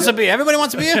in? You want to be? Everybody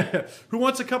wants to be in. Who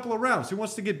wants a couple of rounds? Who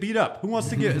wants to get beat up? Who wants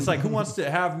to get? It's like who wants to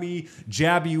have me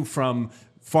jab you from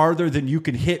farther than you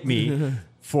can hit me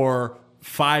for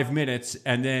 5 minutes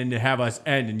and then have us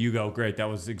end, and you go, great, that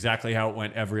was exactly how it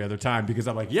went every other time, because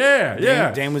I'm like,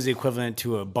 Dane was the equivalent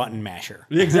to a button masher.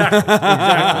 Exactly.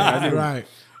 I knew, Right.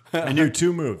 I knew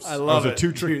 2 moves. I love it. was a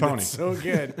 2-trick pony. That's so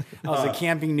good. I was a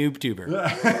camping noob tuber.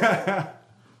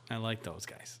 I like those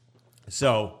guys.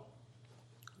 So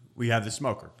we have the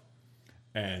smoker,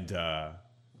 and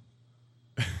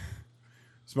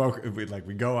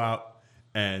we go out,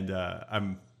 and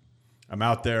I'm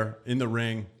out there in the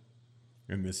ring.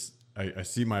 And I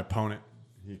see my opponent.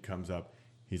 He comes up.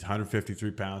 He's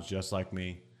 153 pounds, just like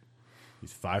me.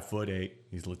 He's 5'8".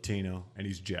 He's Latino, and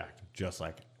he's jacked, just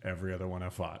like every other one I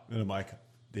fought. And I'm like,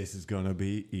 this is gonna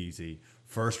be easy.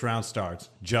 First round starts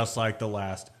just like the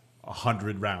last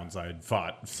 100 rounds I had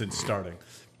fought since starting.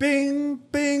 Bing,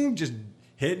 bing, just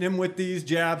hitting him with these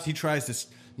jabs. He tries to,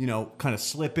 kind of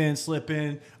slip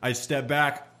in. I step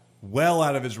back. Well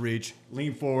out of his reach,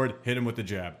 lean forward, hit him with the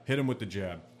jab.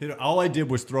 All I did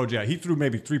was throw jab. He threw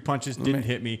maybe 3 punches, didn't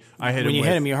hit me. I hit him. When you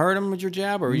hit him, you hurt him with your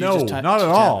jab, or no, you just not at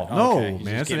all. No, okay,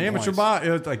 man, it's an amateur box.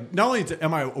 It's like not only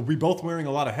are we both wearing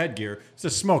a lot of headgear. It's a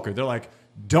smoker. They're like,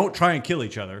 don't try and kill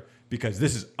each other because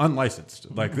this is unlicensed.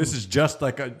 Like this is just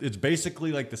like it's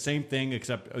basically like the same thing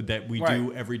except that we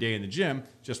do every day in the gym,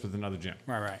 just with another gym.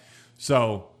 Right.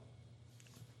 So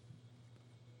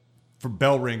for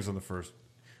bell rings on the first.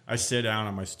 I sit down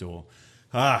on my stool.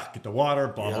 Get the water,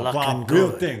 blah, blah.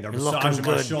 Real thing. They're massaging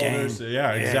my shoulders. Dane.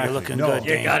 Yeah, exactly. You're looking good,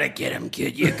 Dane. You gotta get him,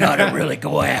 kid. You gotta really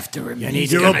go after him.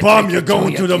 You're a bum. You're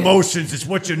going through the motions. It's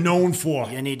what you're known for.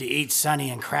 You need to eat Sonny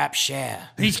and crap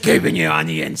share. He's keeping you on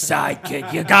the inside, kid.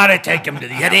 You gotta take him to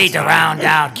the. You need to round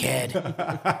out, kid.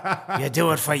 You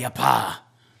do it for your pa.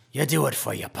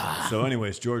 So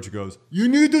anyways, George goes, you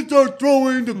need to start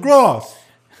throwing the cross.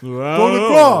 Throw the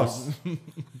cross.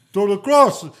 Throw the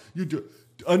cross. You do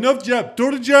enough jab.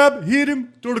 Throw the jab. Hit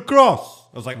him. Throw the cross.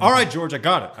 I was like, all right, George, I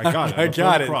got it. I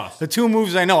got it. Cross. The 2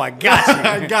 moves I know. I got you.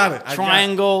 I got it.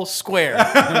 Triangle, square.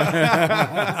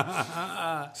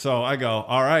 So I go,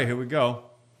 all right, here we go.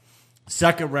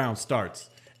 Second round starts.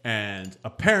 And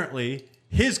apparently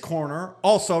his corner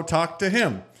also talked to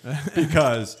him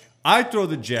because I throw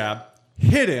the jab,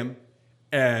 hit him,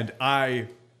 and I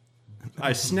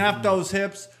snap those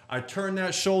hips. I turn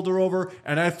that shoulder over,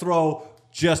 and I throw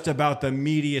just about the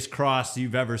meatiest cross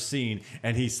you've ever seen.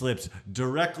 And he slips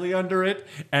directly under it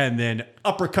and then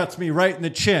uppercuts me right in the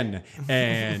chin.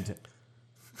 And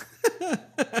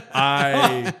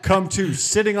I come to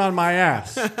sitting on my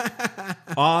ass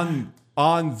on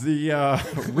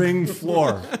the ring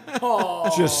floor,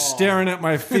 just staring at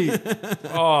my feet.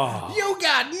 You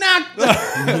got knocked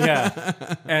out. Yeah.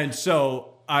 And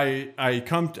so I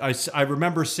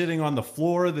remember sitting on the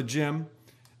floor of the gym,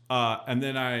 and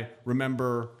then I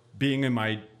remember being in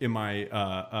my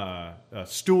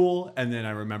stool, and then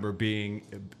I remember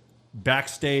being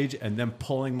backstage and then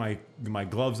pulling my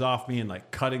gloves off me and like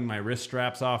cutting my wrist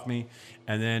straps off me,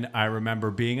 and then I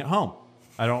remember being at home.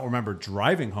 I don't remember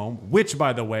driving home, which,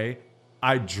 by the way,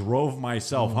 I drove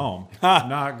myself home.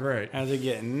 Not great. As it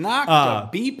get knocked the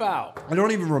beep out. I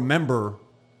don't even remember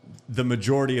the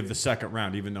majority of the second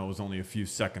round, even though it was only a few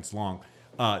seconds long.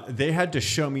 They had to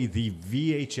show me the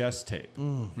VHS tape.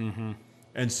 Mm-hmm.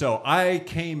 And so I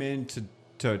came in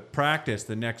to practice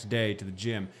the next day to the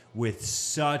gym with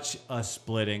such a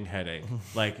splitting headache.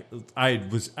 Like, I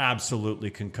was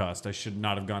absolutely concussed. I should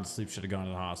not have gone to sleep, should have gone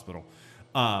to the hospital.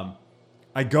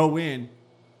 I go in,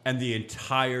 and the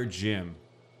entire gym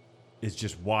is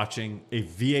just watching a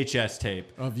VHS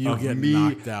tape Of you getting me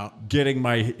knocked out. getting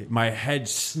my head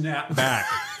snapped back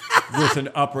with an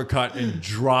uppercut and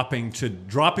dropping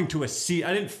to a seat.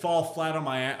 I didn't fall flat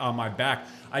on my back.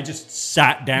 I just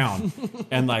sat down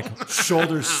and like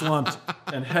shoulders slumped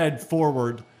and head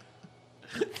forward.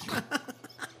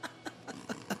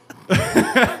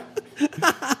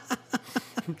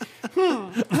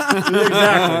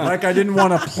 Exactly. Like I didn't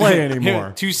want to play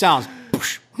anymore. Two sounds.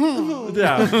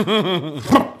 Yeah.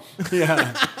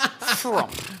 Yeah.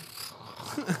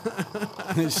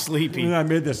 Sleepy. And I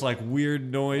made this like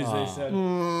weird noise. They said.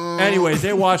 Anyways,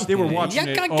 they were watching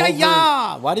it over.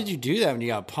 Yaka-ka-ya! Why did you do that when you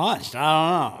got punched?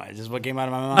 I don't know. It's just what came out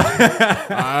of my mouth.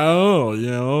 Oh, you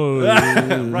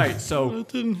know. Right. So I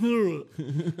didn't hear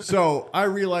it. So I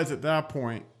realized at that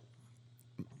point,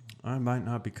 I might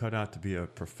not be cut out to be a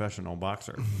professional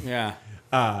boxer. Yeah.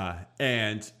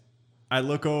 And I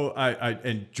look over,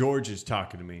 and George is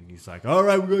talking to me, and he's like, all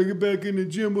right, we're going to get back in the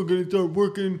gym. We're going to start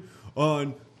working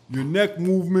on your neck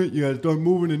movement. You got to start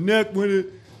moving the neck with it.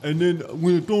 And then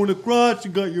when you're throwing across,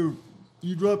 you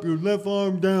drop your left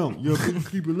arm down. You have to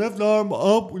keep your left arm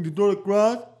up when you throw the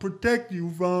cross, protect you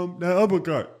from that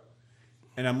uppercut.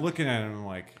 And I'm looking at him, and I'm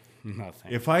like,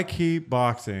 Nothing. if I keep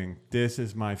boxing, this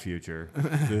is my future.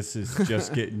 This is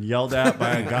just getting yelled at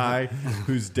by a guy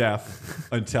who's deaf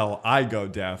until I go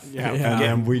deaf. Yeah. And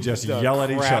then we just yell at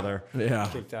each crap. other. Yeah.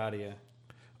 Kicked out of you.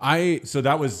 So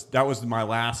that was my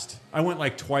last. I went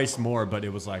like twice more, but it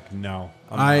was like, no.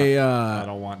 I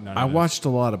don't want none of I this. watched a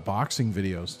lot of boxing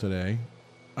videos today.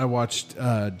 I watched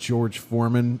George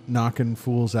Foreman knocking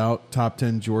fools out, top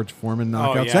 10 George Foreman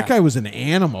knockouts. yeah. That guy was an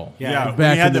animal. Yeah,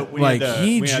 back in we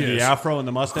had the afro and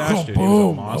the mustache. Dude, he was a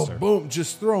boom, monster. boom,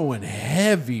 just throwing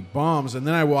heavy bombs. And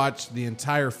then I watched the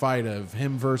entire fight of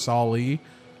him versus Ali.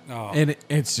 And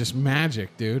it's just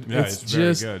magic, dude. Yeah, it's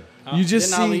very just good. You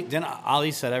just see,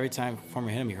 Ali said every time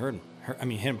Foreman hit him, he hurt him. I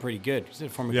mean, hit him pretty good. He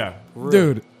said Foreman, Yeah.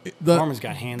 dude. Foreman's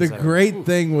got hands. The that are- great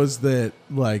thing was that,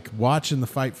 like, watching the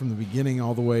fight from the beginning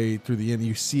all the way through the end,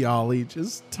 you see Ali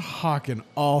just talking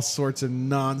all sorts of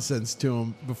nonsense to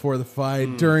him before the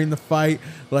fight, during the fight,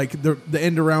 like the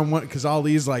end around one, because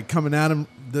Ali's like coming at him.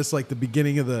 This like the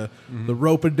beginning of the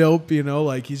rope a dope, you know,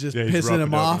 like he's just Yeah, he's pissing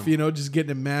him rope-a-doping off, him. you know, just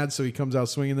getting him mad, so he comes out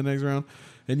swinging the next round.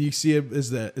 And you see it as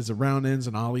the round ends,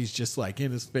 and Ali's just like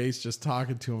in his face, just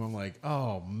talking to him. I'm like,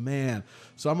 oh man.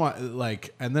 So I'm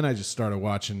like, and then I just started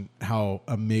watching how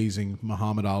amazing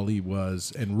Muhammad Ali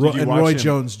was, and Did you watch Roy him?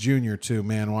 Jones Jr. too.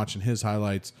 Man, watching his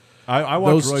highlights. I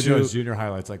watch Those Roy two- Jones Jr.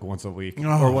 highlights like once a week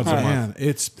Oh, or once a man. month.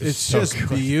 It's so just good.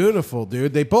 beautiful,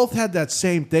 dude. They both had that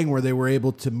same thing where they were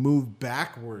able to move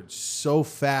backwards so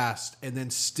fast and then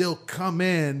still come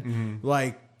in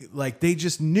like they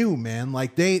just knew, man.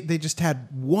 Like they just had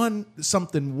one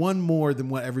more than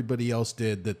what everybody else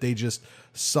did, that they just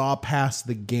saw past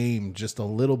the game just a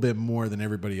little bit more than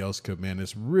everybody else could, man.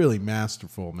 It's really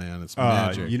masterful, man. It's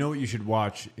magic. You know what you should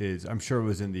watch is, I'm sure it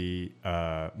was in the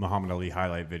Muhammad Ali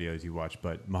highlight videos you watched,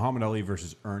 but Muhammad Ali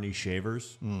versus Ernie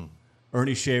Shavers.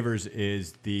 Ernie Shavers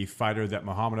is the fighter that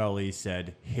Muhammad Ali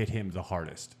said hit him the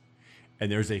hardest. And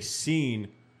there's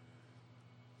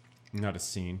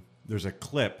there's a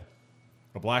clip,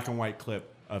 a black and white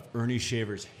clip of Ernie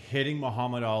Shavers hitting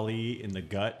Muhammad Ali in the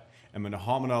gut, and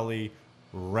Muhammad Ali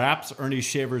wraps Ernie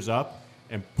Shavers up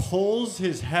and pulls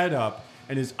his head up,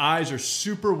 and his eyes are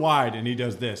super wide, and he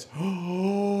does this.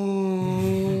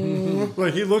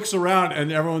 Like, he looks around,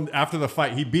 and everyone, after the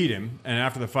fight, he beat him, and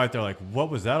after the fight, they're like, what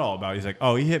was that all about? He's like,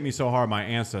 oh, he hit me so hard, my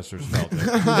ancestors felt it.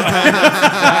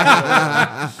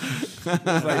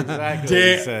 That's like exactly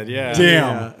what he said. Yeah.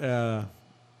 Damn.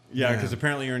 Yeah, because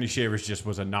apparently Ernie Shavers just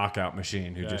was a knockout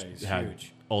machine who just had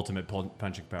huge. ultimate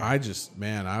punching power.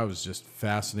 I was just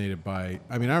fascinated by.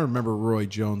 I mean, I remember Roy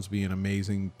Jones being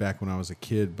amazing back when I was a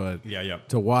kid, but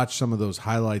to watch some of those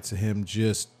highlights of him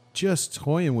just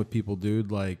toying with people,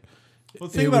 dude, like. Well,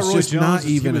 the thing it about was Roy just Jones not is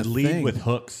even he would a lead thing. with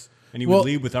hooks, and he would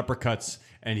lead with uppercuts,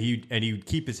 and he would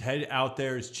keep his head out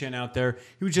there, his chin out there.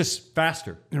 He was just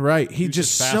faster. Right. He was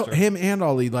just faster. him and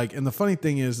Ali, like, and the funny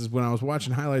thing is when I was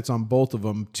watching highlights on both of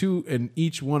them, and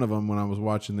each one of them, when I was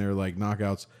watching their like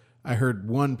knockouts, I heard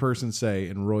one person say,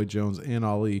 and Roy Jones and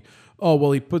Ali, oh,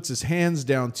 well, he puts his hands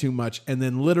down too much, and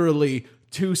then literally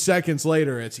 2 seconds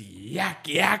later, it's yak,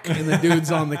 yak, and the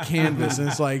dude's on the canvas, and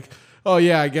it's like, oh,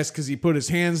 yeah, I guess because he put his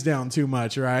hands down too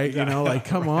much, right? You know, like,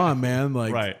 come on, man.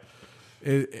 Like, Right.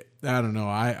 I don't know.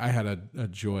 I had a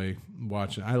joy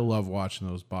watching. I love watching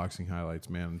those boxing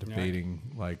highlights, man. Debating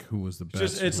like who was the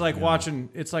best. It's like watching,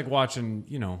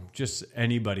 you know, just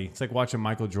anybody. It's like watching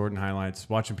Michael Jordan highlights,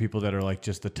 watching people that are like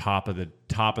just the top of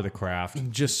the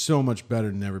craft. Just so much better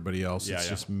than everybody else. Yeah, It's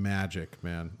just magic,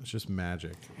 man. It's just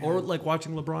magic. Or like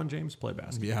watching LeBron James play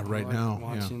basketball. Yeah, right now.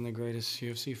 Watching the greatest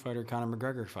UFC fighter, Conor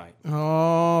McGregor, fight.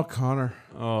 Oh, Connor.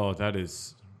 Oh, that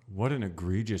is what an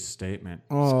egregious statement.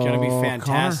 Oh, It's gonna be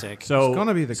fantastic. So It's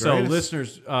gonna be the So greatest.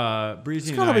 listeners, Breezy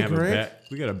and gonna I be have great. a bet.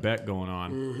 We got a bet going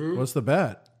on. What's the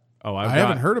bet? Oh, I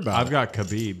haven't heard about I've it. got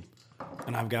Khabib.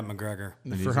 And I've got McGregor.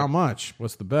 For how much?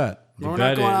 What's the bet? We're not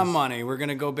bet going on is- money. We're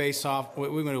gonna go based off. We're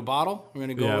gonna do a bottle. We're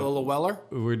gonna go Yeah. with a little Weller.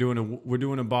 We're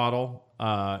doing a bottle.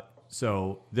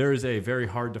 So there is a very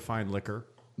hard to find liquor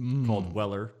called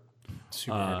Weller.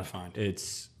 Super hard to find.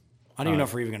 It's I don't even know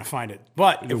if we're even gonna find it.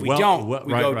 But if we don't,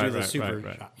 we go do the super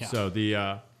shot. Yeah.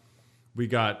 So we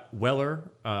got Weller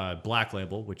Black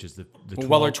Label, which is the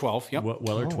Weller 12, yep.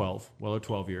 Weller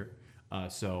 12 year.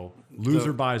 So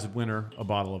loser buys winner a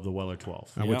bottle of the Weller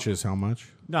 12. Which is how much?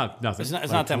 Nothing. It's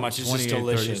not that much. It's just 28, 30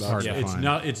 delicious. hard to Yeah. It's find.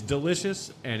 not. It's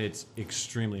delicious and it's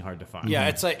extremely hard to find. Yeah,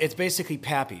 it's basically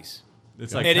Pappy's.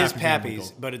 It's like It is Pappy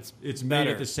Pappy's, but it's made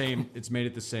better. at the same. It's made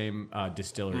at the same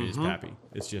distillery as Pappy.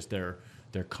 It's just their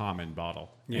common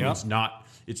bottle. And Yeah. it's not.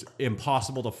 It's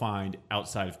impossible to find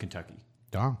outside of Kentucky.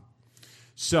 Dom.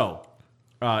 So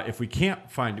if we can't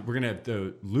find it,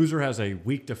 the loser has a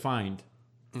week to find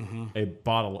a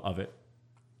bottle of it.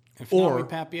 If not, or- we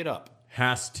Pappy it up.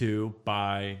 Has to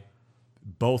buy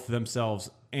both themselves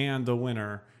and the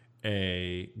winner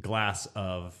a glass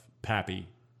of Pappy,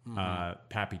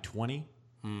 Pappy 20,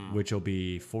 which will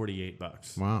be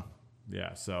 $48. Wow.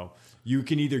 Yeah, so you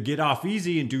can either get off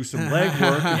easy and do some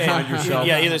legwork and find yourself.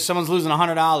 Yeah, either someone's losing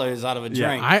 $100 out of a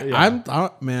drink. I'm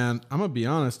gonna be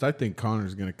honest. I think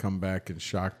Connor's gonna come back and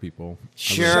shock people.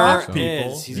 Sure Shock is.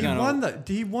 people. He's He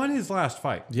gonna. won his last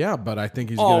fight. Yeah, but I think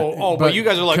he's Oh, gonna. but you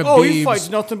guys are like, oh, he fights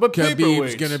nothing but Khabib's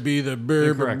paperweights. gonna be the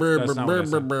Incorrect. That's not what I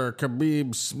said.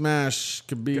 Khabib smash.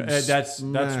 Khabib. That's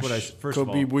what I first of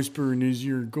all. whisper in his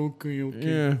ear. Okay.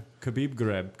 Yeah. Khabib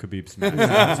grab, Khabib smash.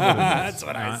 That's what it is. That's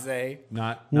what I say.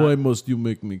 Not Why must you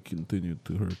make me continue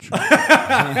to hurt you?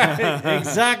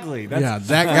 exactly. Yeah,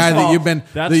 that guy that you've been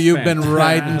That's been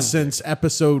riding since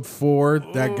episode 4.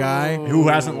 That guy who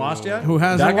hasn't lost yet. who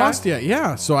hasn't That guy? lost yet.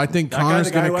 Yeah, so I think That guy, Connor's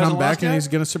the guy going who to come hasn't back lost and yet? he's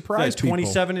going to surprise That people.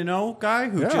 27-0 guy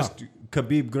who Yeah. just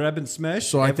Khabib grab and smash.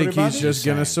 So I think everybody? he's just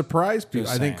going to surprise people.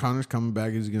 Just I think saying. Connor's coming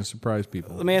back. He's going to surprise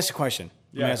people. Let me ask you a question.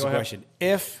 Yeah, go ahead.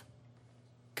 If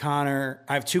Connor,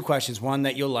 I have 2 questions. One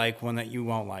that you'll like, one that you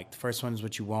won't like. The first one is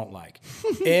what you won't like.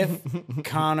 If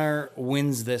Connor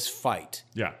wins this fight,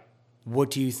 Yeah.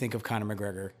 what do you think of Conor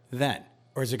McGregor then?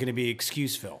 Or is it going to be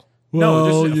Excuseville?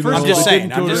 No, you first know, of I'm just all- saying,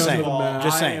 didn't I'm go just down saying. to the mat.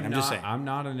 Just saying, I am I'm just not- saying. I'm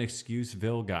not an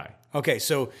Excuseville guy. Okay,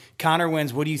 so Connor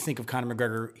wins. What do you think of Conor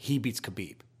McGregor? He beats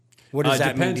Khabib. What does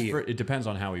that mean to you? It depends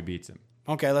on how he beats him.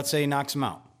 Okay, let's say he knocks him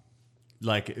out.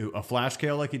 Like a flash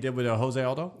kill, like he did with Jose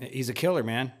Aldo. He's a killer,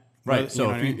 man. Right. You So know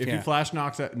what I mean? if Yeah. he flash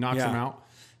knocks him Yeah. out,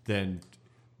 then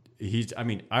he's. I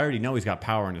mean, I already know he's got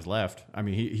power in his left. I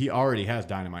mean, he already has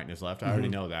dynamite in his left. I already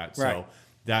know that. So Right.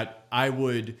 that I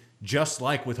would, just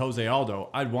like with Jose Aldo,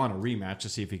 I'd want a rematch to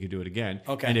see if he could do it again.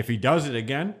 Okay. And if he does it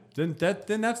again, then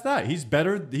that's that. He's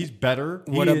better. He's better.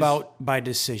 What about by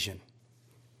decision?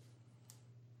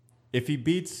 If he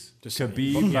beats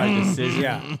Khabib by decision?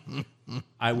 Yeah.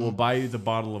 I will buy you the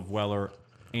bottle of Weller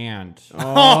and Oh,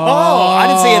 I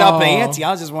didn't say it up the ante.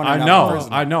 I was just wondering.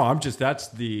 I know. I'm just that's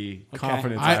the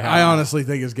confidence I have. I honestly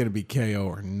think it's going to be KO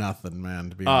or nothing, man.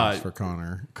 To be honest, for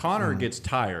Conor. Conor gets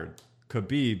tired.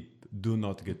 Khabib do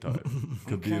not get tired.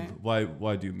 Khabib,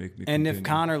 why do you make me? And continue? if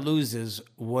Conor loses,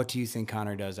 what do you think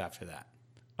Conor does after that?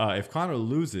 If Conor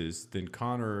loses, then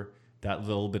Conor, that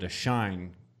little bit of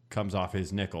shine comes off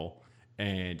his nickel,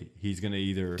 and he's going to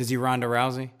either. Does he Ronda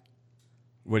Rousey?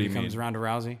 What do you Becomes mean? Ronda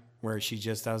Rousey, where she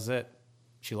just does it.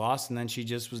 She lost, and then she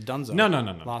just was donezo. No.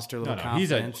 Lost her little No.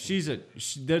 confidence.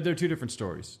 They're two different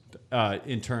stories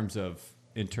in terms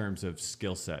of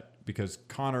skill set, because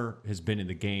Conor has been in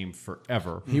the game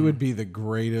forever. He would be the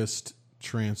greatest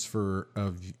transfer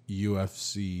of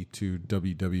UFC to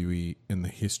WWE in the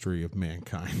history of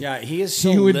mankind. Yeah, he is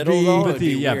so He would little be- though. but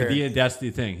It'd be That's the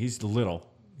thing. He's little.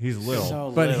 He's little.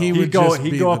 so But little. he He'd would go. just He'd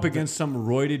be go the up against some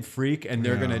roided freak, and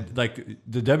they're gonna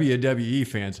the WWE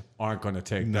fans aren't gonna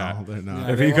take that. No, they're not.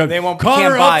 If They he won't- comes, they won't- Conor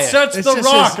can't buy it. upsets It's the just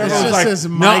Rock. His, it's Everyone's just like, his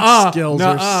mic "Nuh-uh, skills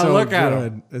are nuh-uh, so look at him."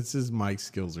 good. It's his mic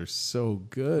skills are so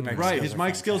good. Mic Right, skills his are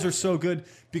mic skills are so good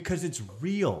because it's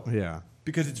real. Yeah.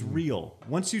 Because it's real.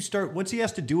 Once he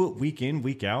has to do it week in,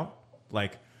 week out,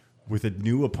 like with a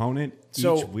new opponent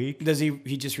so each week. does he?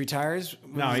 He just retires?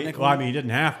 with No, his nickel? he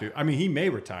didn't have to. I mean, he may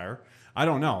retire. I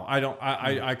don't know.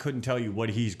 I couldn't tell you what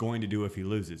he's going to do if he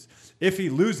loses. If he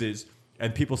loses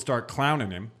and people start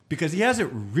clowning him, because he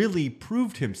hasn't really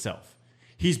proved himself.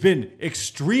 He's been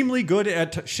extremely good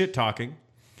at shit talking,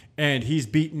 and he's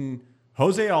beaten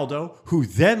Jose Aldo, who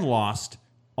then lost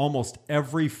almost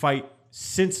every fight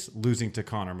since losing to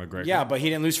Conor McGregor. Yeah, but he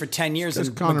didn't lose for 10 years, and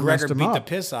 'cause Conor messed McGregor him beat the up.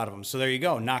 piss out of him. So there you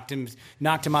go, knocked him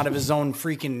out of his own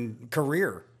freaking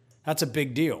career. That's a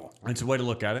big deal. It's a way to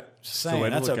look at it. It's a way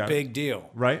to That's look a at it. big deal.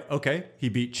 Right? Okay. He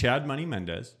beat Chad Money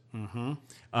Mendez.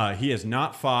 Mm-hmm. He has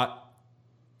not fought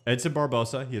Edson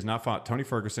Barbosa. He has not fought Tony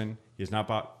Ferguson. He has not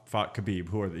fought Khabib,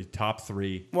 who are the top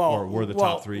three, or were the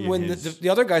top three. When in his, the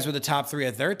other guys were the top three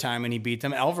at their time, and he beat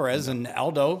them, Alvarez and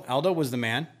Aldo. Aldo was the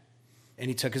man, and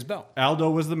he took his belt.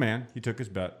 Aldo was the man. He took his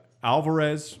bet.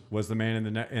 Alvarez was the man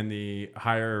in the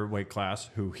higher weight class,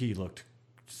 who he looked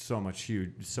so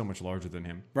much larger than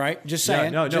him. Right? Just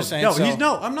saying. Yeah, Just saying. no. So- He's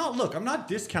no. I'm not. Look, I'm not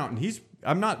discounting.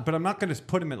 I'm not going to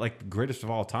put him at like the greatest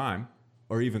of all time,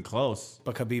 or even close.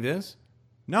 But Khabib is?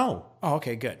 No. Oh,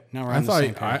 okay, good. Now we're I on the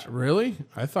same thought. page. Really?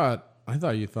 I thought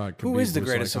you thought. Who Khabib is the was,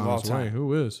 greatest like, of on all his way. time?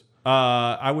 Who is?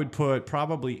 I would put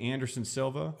probably Anderson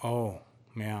Silva Oh,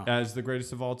 yeah. as the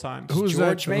greatest of all time. Who was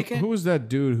George that? make it? Who was that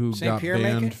dude who St. got Pierre make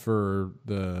banned it? for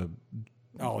the?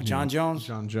 Oh, John Jones?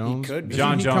 John Jones. He could be.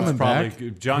 John Isn't he Jones coming probably.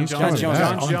 back? John He's Jones. coming John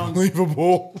back. Jones.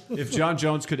 Unbelievable. If John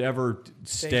Jones could ever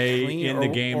stay clean in or- the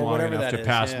game or long whatever enough that to is,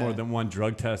 pass yeah. more than one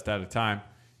drug test at a time,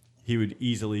 he would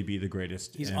easily be the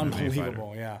greatest. He's MMA fighter.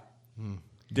 unbelievable, yeah.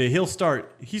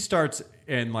 He starts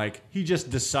and like he just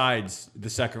decides the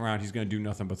second round he's going to do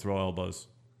nothing but throw elbows.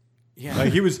 Yeah.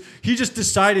 Like he just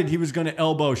decided he was going to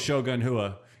elbow Shogun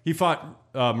Rua. He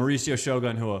fought Mauricio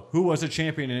Shogun Rua, who was a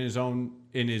champion in his own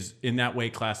in that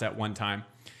weight class at one time.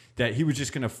 That he was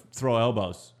just going to throw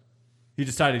elbows. He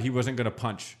decided he wasn't going to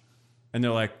punch, and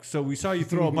they're like, "So we saw you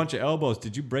throw a bunch of elbows.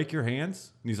 Did you break your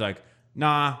hands?" And he's like,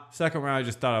 "Nah. Second round, I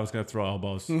just thought I was going to throw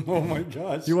elbows." Oh, my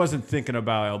gosh. He wasn't thinking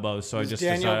about elbows, so I just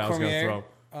decided I was going to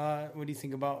throw. What do you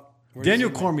think about... where Daniel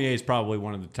does he rank? Cormier is probably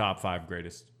one of the top 5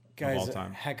 greatest of all Guy's a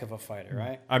time. heck of a fighter,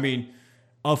 right? I mean,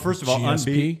 first of all,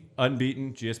 GSP?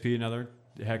 unbeaten. GSP, another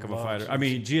heck of a fighter. I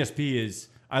mean, GSP is.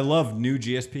 I love new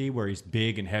GSP where he's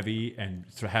big and heavy and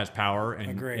has power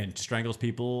and strangles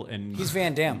people and He's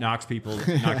Van Damme. knocks people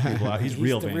out. He's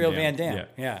real the Van real Damme. Van Damme,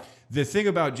 yeah. The thing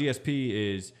about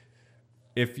GSP is,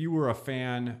 if you were a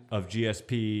fan of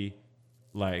GSP,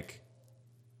 like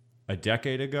a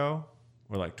decade ago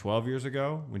or like 12 years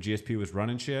ago when GSP was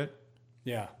running shit,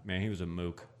 Yeah. man, he was a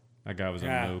mook. That guy was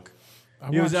Yeah. a mook.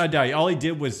 He was all he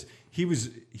did was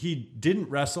he didn't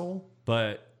wrestle,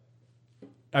 but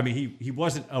I mean he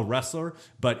wasn't a wrestler.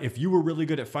 But if you were really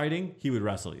good at fighting, he would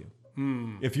wrestle you.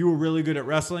 If you were really good at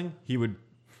wrestling, he would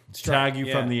tag you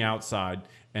from the outside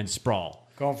and sprawl,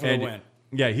 Going for the win.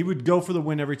 Yeah, he would go for the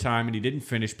win every time, and he didn't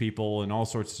finish people and all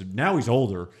sorts of. Now he's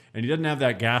older, and he doesn't have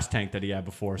that gas tank that he had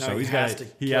before, so he he has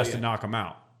has to to knock him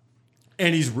out,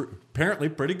 and he's apparently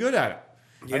pretty good at it.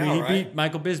 I Yeah, mean, he right. beat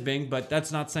Michael Bisping, but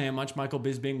that's not saying much. Michael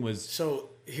Bisping was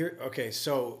So here, okay,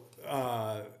 so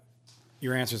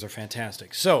your answers are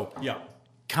fantastic. So yeah.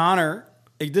 Conor,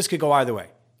 this could go either way.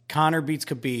 Conor beats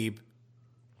Khabib.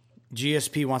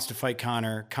 GSP wants to fight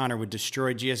Conor. Conor would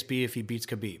destroy GSP if he beats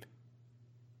Khabib.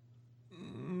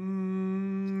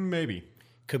 Maybe.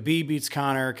 Khabib beats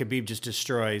Conor. Khabib just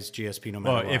destroys GSP no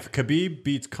matter Well, what. if Khabib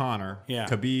beats Conor, Yeah.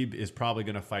 Khabib is probably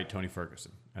going to fight Tony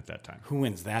Ferguson at that time. Who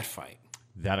wins that fight?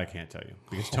 That I can't tell you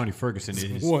because Tony Ferguson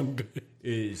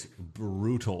is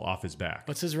brutal off his back.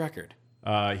 What's his record?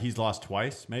 He's lost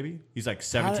twice, maybe. He's like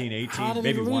 17, 18, How did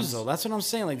maybe he lose, once. though? That's what I'm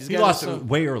saying. Like these He guys lost are so,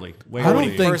 way early. Way I early.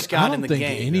 don't think First got in the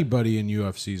game. anybody in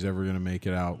UFC is ever going to make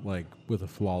it out like with a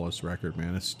flawless record,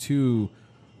 man. It's too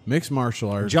mixed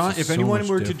martial arts. John, is if so anyone much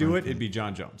were to do different it, it'd be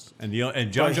John Jones, and John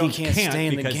But Jones he can't stay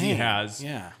in the because he game. has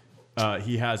Yeah.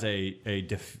 he has a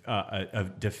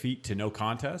defeat to no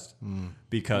contest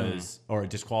because or a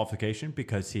disqualification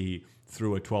because he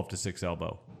threw a 12-6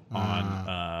 elbow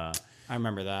I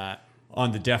remember that.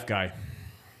 on the deaf guy.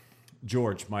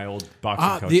 George, my old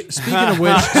boxing coach. Speaking of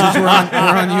which, since we're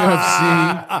on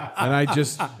UFC, and I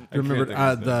just remembered think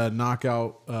of his the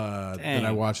knockout that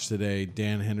I watched today,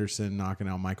 Dan Henderson knocking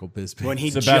out Michael Bisping. When he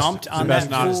It's the best- jumped it's on the that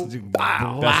best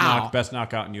fool, best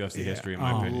knockout in UFC history, in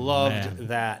my opinion. loved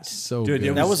that. so Dude,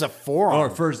 good. That was a forearm.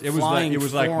 Or first, it was Flying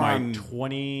like my forearm.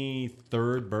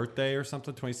 23rd birthday or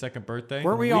something, 22nd birthday.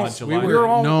 Were we all? In July. We were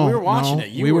all. no, we were watching no, it.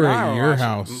 You we were and I at your watching it.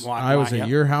 house. Wa- I was yep, at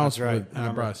your house, That's right. with, and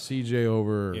I brought CJ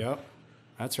over. Yep.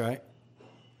 That's right.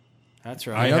 That's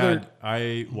right.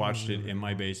 I watched it in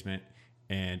my basement,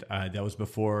 and that was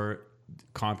before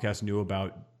Comcast knew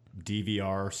about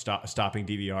DVR, stopping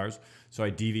DVRs. So I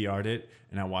DVR'd it,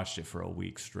 and I watched it for a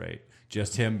week straight.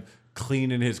 Just him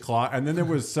cleaning his clock. And then there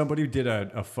was somebody who did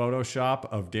a Photoshop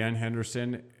of Dan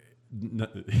Henderson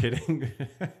hitting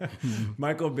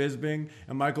Michael Bisping,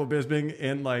 and Michael Bisping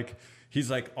in like, he's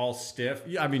like all stiff.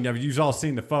 Yeah, I mean, you've all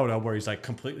seen the photo where he's like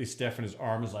completely stiff and his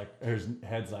arm is like, his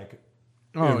head's like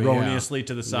erroneously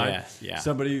to the side. Yeah.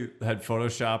 Somebody had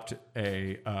photoshopped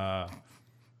a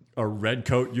red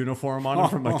coat uniform on him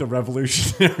from like the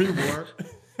Revolutionary War.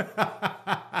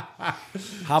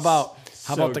 How about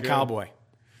the good. cowboy?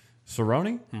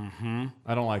 Cerrone? Mm-hmm.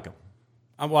 I don't like him.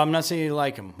 Well, I'm not saying you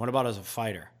like him. What about as a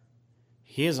fighter?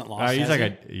 He hasn't lost. He's has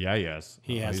like he? he has.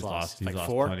 He has he's lost. He's Like lost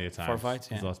four? plenty of times. 4 fights?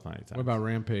 He's Yeah. lost plenty of times. What about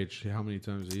Rampage? How many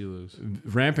times did he lose?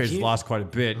 Rampage lost quite a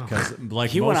bit because, like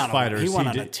He most went on. fighters, He went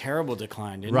on a did, terrible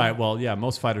decline, didn't right. he? Well, yeah,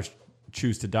 most fighters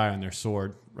choose to die on their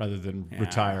sword rather than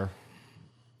retire.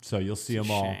 So you'll see them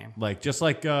all shame. like just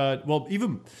like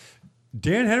even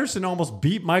Dan Henderson almost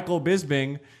beat Michael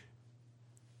Bisping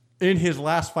in his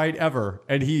last fight ever,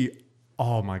 and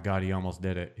oh my god, he almost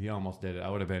did it. He almost did it.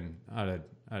 I'd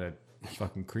have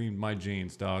fucking creamed my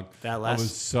jeans, dog. I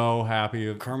was so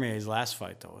happy. Cormier's last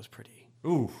fight though was pretty.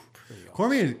 Ooh,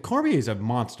 Cormier is a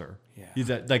monster. Yeah. He's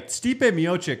like Stipe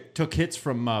Miocic took hits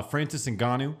from Francis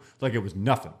Ngannou like it was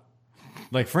nothing.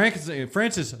 Like Francis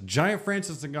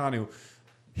Ngannou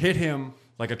hit him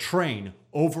like a train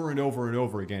over and over and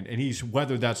over again, and he's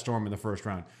weathered that storm in the first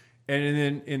round. And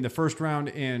then in the first round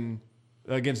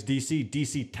against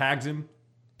DC tags him,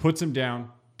 puts him down,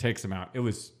 takes him out. It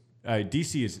was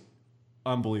DC is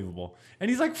unbelievable, and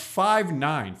he's like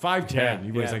 5'9", 5'10".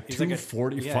 He weighs like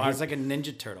 245. Yeah, he's like a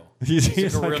ninja turtle. He's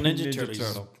He's like a like real a ninja ninja turtle. He's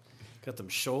turtle. got them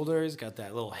shoulders. Got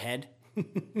that little head.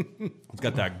 He's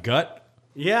got that gut.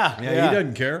 Yeah, He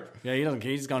doesn't care. Yeah, he doesn't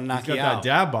care. He's gonna knock He's got you that out.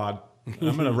 dad bod.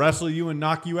 I'm gonna wrestle you and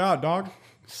knock you out, dog.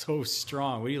 So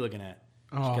strong. What are you looking at?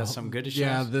 You got something good to show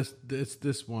Yeah, us?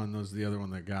 this one was the other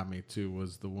one that got me too.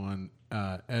 Was the one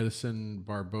Edison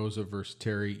Barboza versus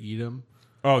Terry Edom.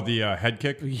 Oh, the head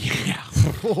kick. Yeah.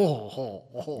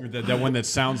 That one that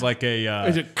sounds like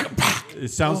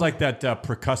it sounds like that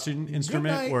percussion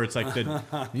instrument night. where it's like the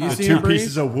seen two it, Breeze?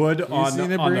 pieces of wood on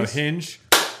seen it, the Breeze? hinge.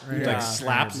 It like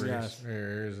slaps.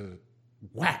 Here's a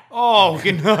Oh,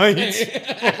 good night.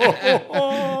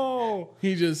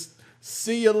 He just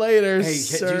see you later, Hey,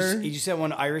 sir. you said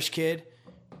one Irish kid.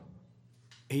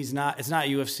 He's not. It's not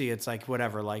UFC. It's like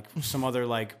whatever, like some other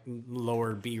like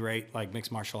lower B rate, like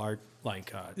mixed martial art,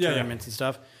 like tournaments and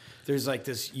stuff. There's like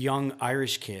this young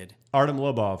Irish kid, Artem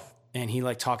Lobov. and he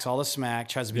like talks all the smack,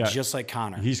 tries to be just like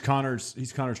Conor. He's Connor's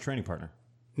training partner.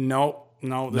 No,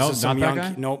 this is some not that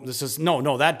young. guy? No, this is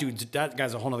that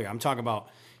guy's a whole other guy. I'm talking about.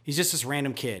 He's just this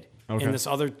random kid in this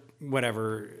other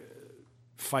whatever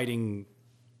fighting,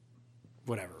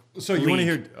 whatever. So you want to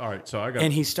league. hear? All right. So I got.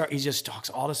 And he just talks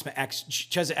all this,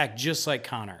 tries to act just like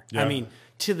Conor. Yeah. I mean,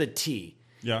 to the T.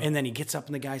 Yeah. And then he gets up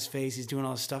in the guy's face. He's doing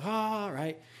all this stuff.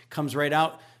 Right. Comes right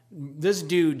out. This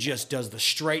dude just does the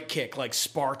straight kick, like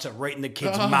Sparta, right in the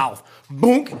kid's mouth.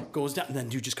 Boom, goes down. And then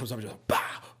dude just comes up and just bow,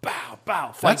 bow,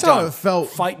 bow. Fight That's done. how it felt.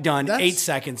 Fight done. That's- 8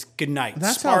 seconds. Good night.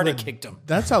 That's Sparta how the, kicked him.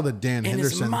 That's how the Dan In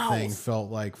his Henderson mouth. thing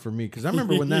felt like for me. Because I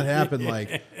remember when that happened,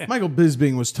 like Michael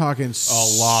Bisping was talking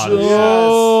lot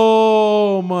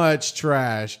so much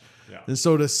trash. Yeah. And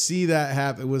so to see that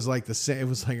happen, it was like the same. It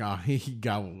was like, oh, he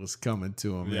got what was coming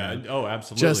to him. Yeah. Man. Oh,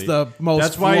 absolutely. Just the most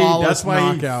That's flawless why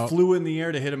knockout. he flew in the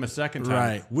air to hit him a second time.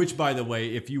 Right. Which, by the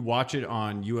way, if you watch it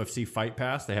on UFC Fight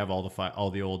Pass, they have all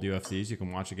the old UFCs you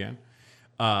can watch again.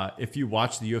 If you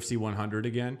watch the UFC 100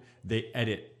 again, they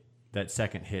edit that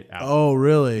second hit out. Oh,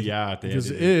 really? Yeah,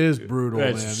 because it is brutal,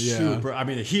 man. Yeah. Super. I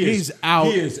mean, He's out.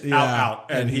 He is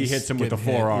out, and he he's hits him with the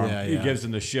getting hit. forearm. Yeah, He yeah. gives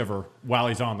him the shiver while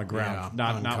he's on the ground.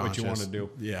 Yeah, Not what you want to do.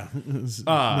 Yeah, it's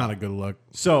not a good look.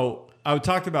 So I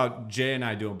talked about Jay and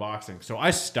I doing boxing. So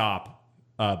I stop,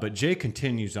 but Jay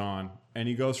continues on, and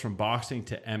he goes from boxing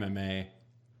to MMA,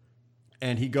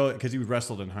 and because he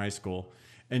wrestled in high school,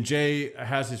 and Jay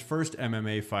has his first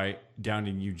MMA fight down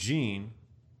in Eugene,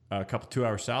 a couple 2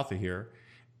 hours south of here,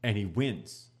 and he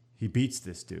wins. He beats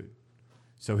this dude.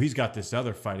 So he's got this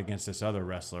other fight against this other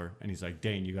wrestler, and he's like,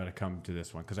 Dane, you got to come to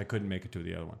this one because I couldn't make it to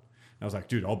the other one. And I was like,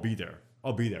 dude, I'll be there.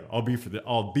 I'll be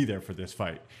there for this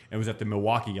fight. And it was at the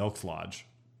Milwaukee Elks Lodge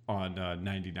on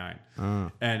 99.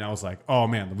 And I was like, oh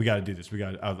man, we got to do this.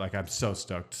 I'm so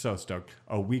stoked.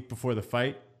 A week before the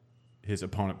fight, his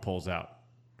opponent pulls out.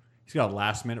 He's got a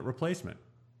last minute replacement.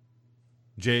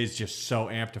 Jay's just so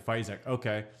amped to fight. He's like,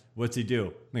 okay, what's he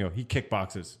do? He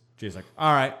kickboxes. Jay's like,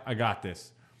 all right, I got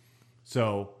this.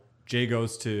 So Jay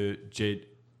goes to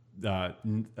the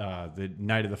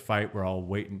night of the fight. We're all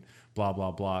waiting, blah,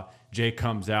 blah, blah. Jay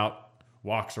comes out,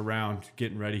 walks around,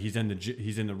 getting ready. He's in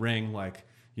the ring,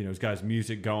 he's got his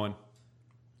music going.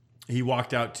 He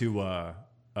walked out to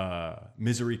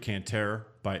Misery Can't Tear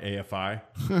by AFI. I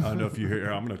don't know if you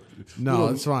hear. I'm gonna. No,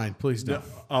 it's fine. Please don't.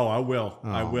 Oh, I will.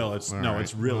 I will. all right.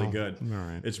 It's really good. All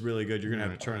right. It's really good. You're gonna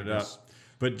have to turn it up.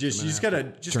 But you just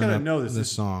Turn gotta up know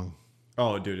this song.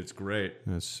 Oh, dude, it's great.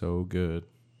 It's so good.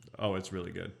 Oh, it's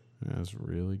really good. That's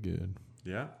really good.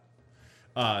 Yeah.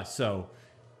 So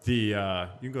you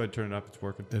can go ahead and turn it up. It's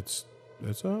working. It's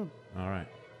up. All right.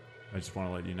 I just want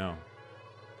to let you know.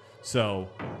 So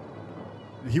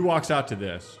he walks out to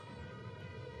this,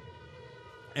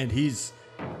 and he's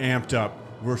amped up.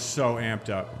 We're so amped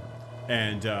up.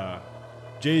 And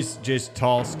Jay's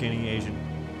tall, skinny Asian.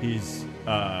 He's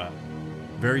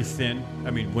very thin. I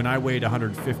mean, when I weighed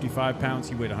 155 pounds,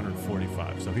 he weighed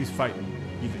 145. So he's fighting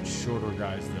even shorter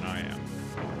guys than I am.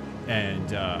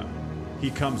 And he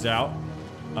comes out,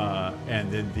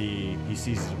 and then he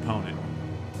sees his opponent.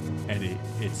 And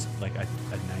it's like a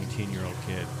 19-year-old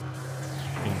kid.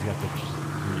 And he's got the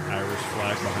Irish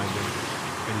flag behind him.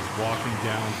 And he's walking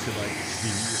down to the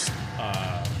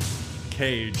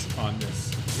cage in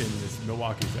this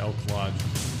Milwaukee's Elk Lodge.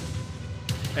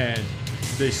 And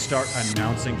they start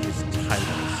announcing his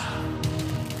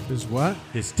titles. His what?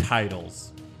 His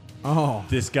titles. Oh.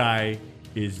 This guy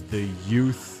is the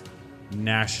youth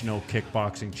national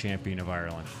kickboxing champion of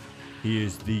Ireland. He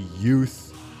is the youth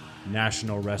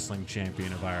national wrestling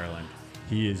champion of Ireland.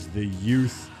 He is the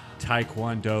youth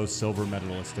Taekwondo silver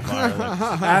medalist of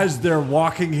Ireland. As they're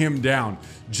walking him down,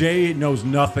 Jay knows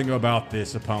nothing about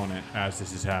this opponent as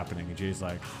this is happening. And Jay's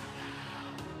like,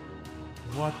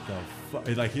 what the fuck?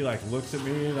 He looks at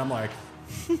me and I'm like,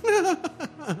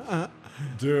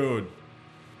 dude.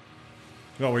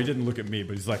 No, he didn't look at me,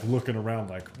 but he's like looking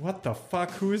around like, what the fuck?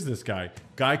 Who is this guy?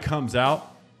 Guy comes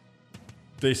out.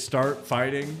 They start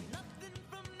fighting.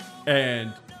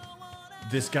 And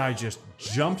this guy just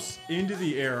jumps into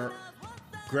the air,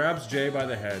 grabs Jay by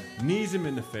the head, knees him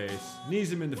in the face.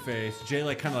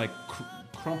 Jay kind of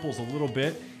crumples a little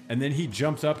bit, and then he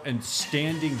jumps up and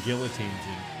standing guillotines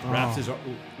him, wraps his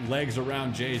legs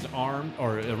around Jay's arm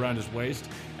or around his waist,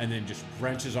 and then just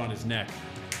wrenches on his neck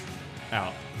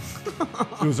out.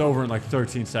 It was over in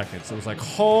 13 seconds. It was like,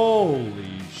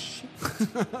 holy shit.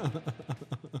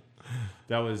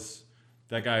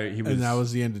 That guy, he was... And that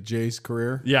was the end of Jay's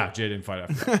career? Yeah, Jay didn't fight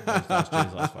after that. That was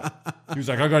Jay's last fight. He was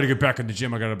like, I got to get back in the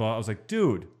gym. I got to... I was like,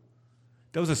 dude,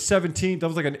 that was an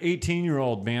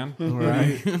 18-year-old, man.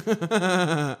 Right.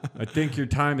 I think your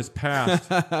time has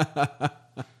passed.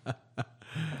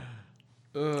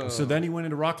 So then he went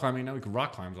into rock climbing. Now he can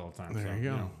rock climbs all the time. There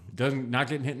you go. Not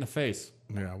getting hit in the face.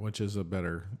 Yeah, which is a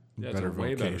better That's a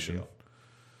way vocation. better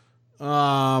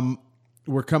deal.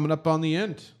 We're coming up on the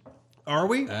end. Are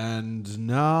we? And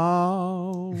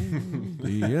now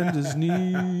the end is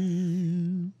near.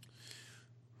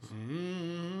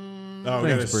 Oh, we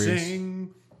gotta Breeze.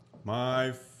 sing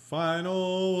my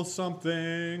Final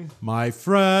something. My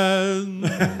friend.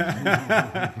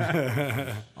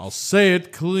 I'll say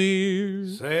it clear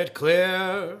Say it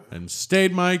clear. and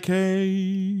state my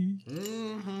case,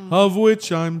 of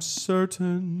which I'm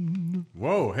certain.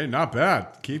 Whoa, hey, not bad.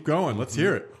 Keep going. Let's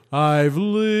hear it. I've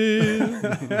lived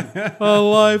a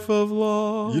life of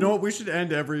love. You know what? We should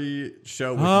end every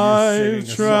show with you singing I've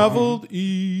a traveled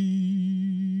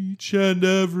each and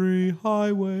every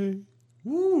highway.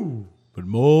 Woo. But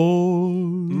more,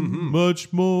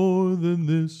 much more than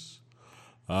this,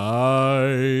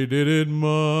 I did it my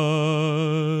way.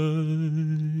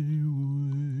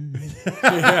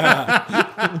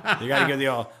 You gotta give the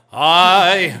old.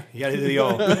 You gotta do the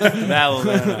old battle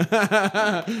there.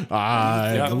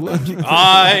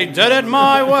 I did it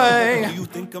my way. You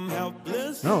think I'm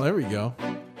helpless? Oh, there we go.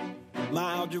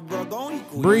 My algebra don't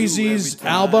equal Breezy's you every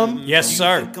time. album, Yes,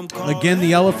 sir. Again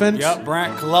the Elephant. Yep,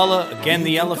 Brant Kalala, again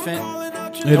the elephant.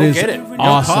 It Go is get it.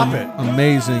 awesome, Pop it.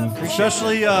 amazing.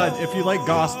 Especially if you like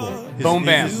gospel. Boom,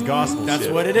 bam. His gospel That's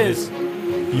shit. what it is.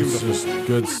 It's just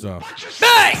good stuff.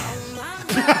 Bang!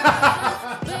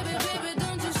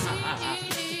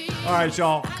 All right,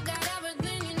 y'all.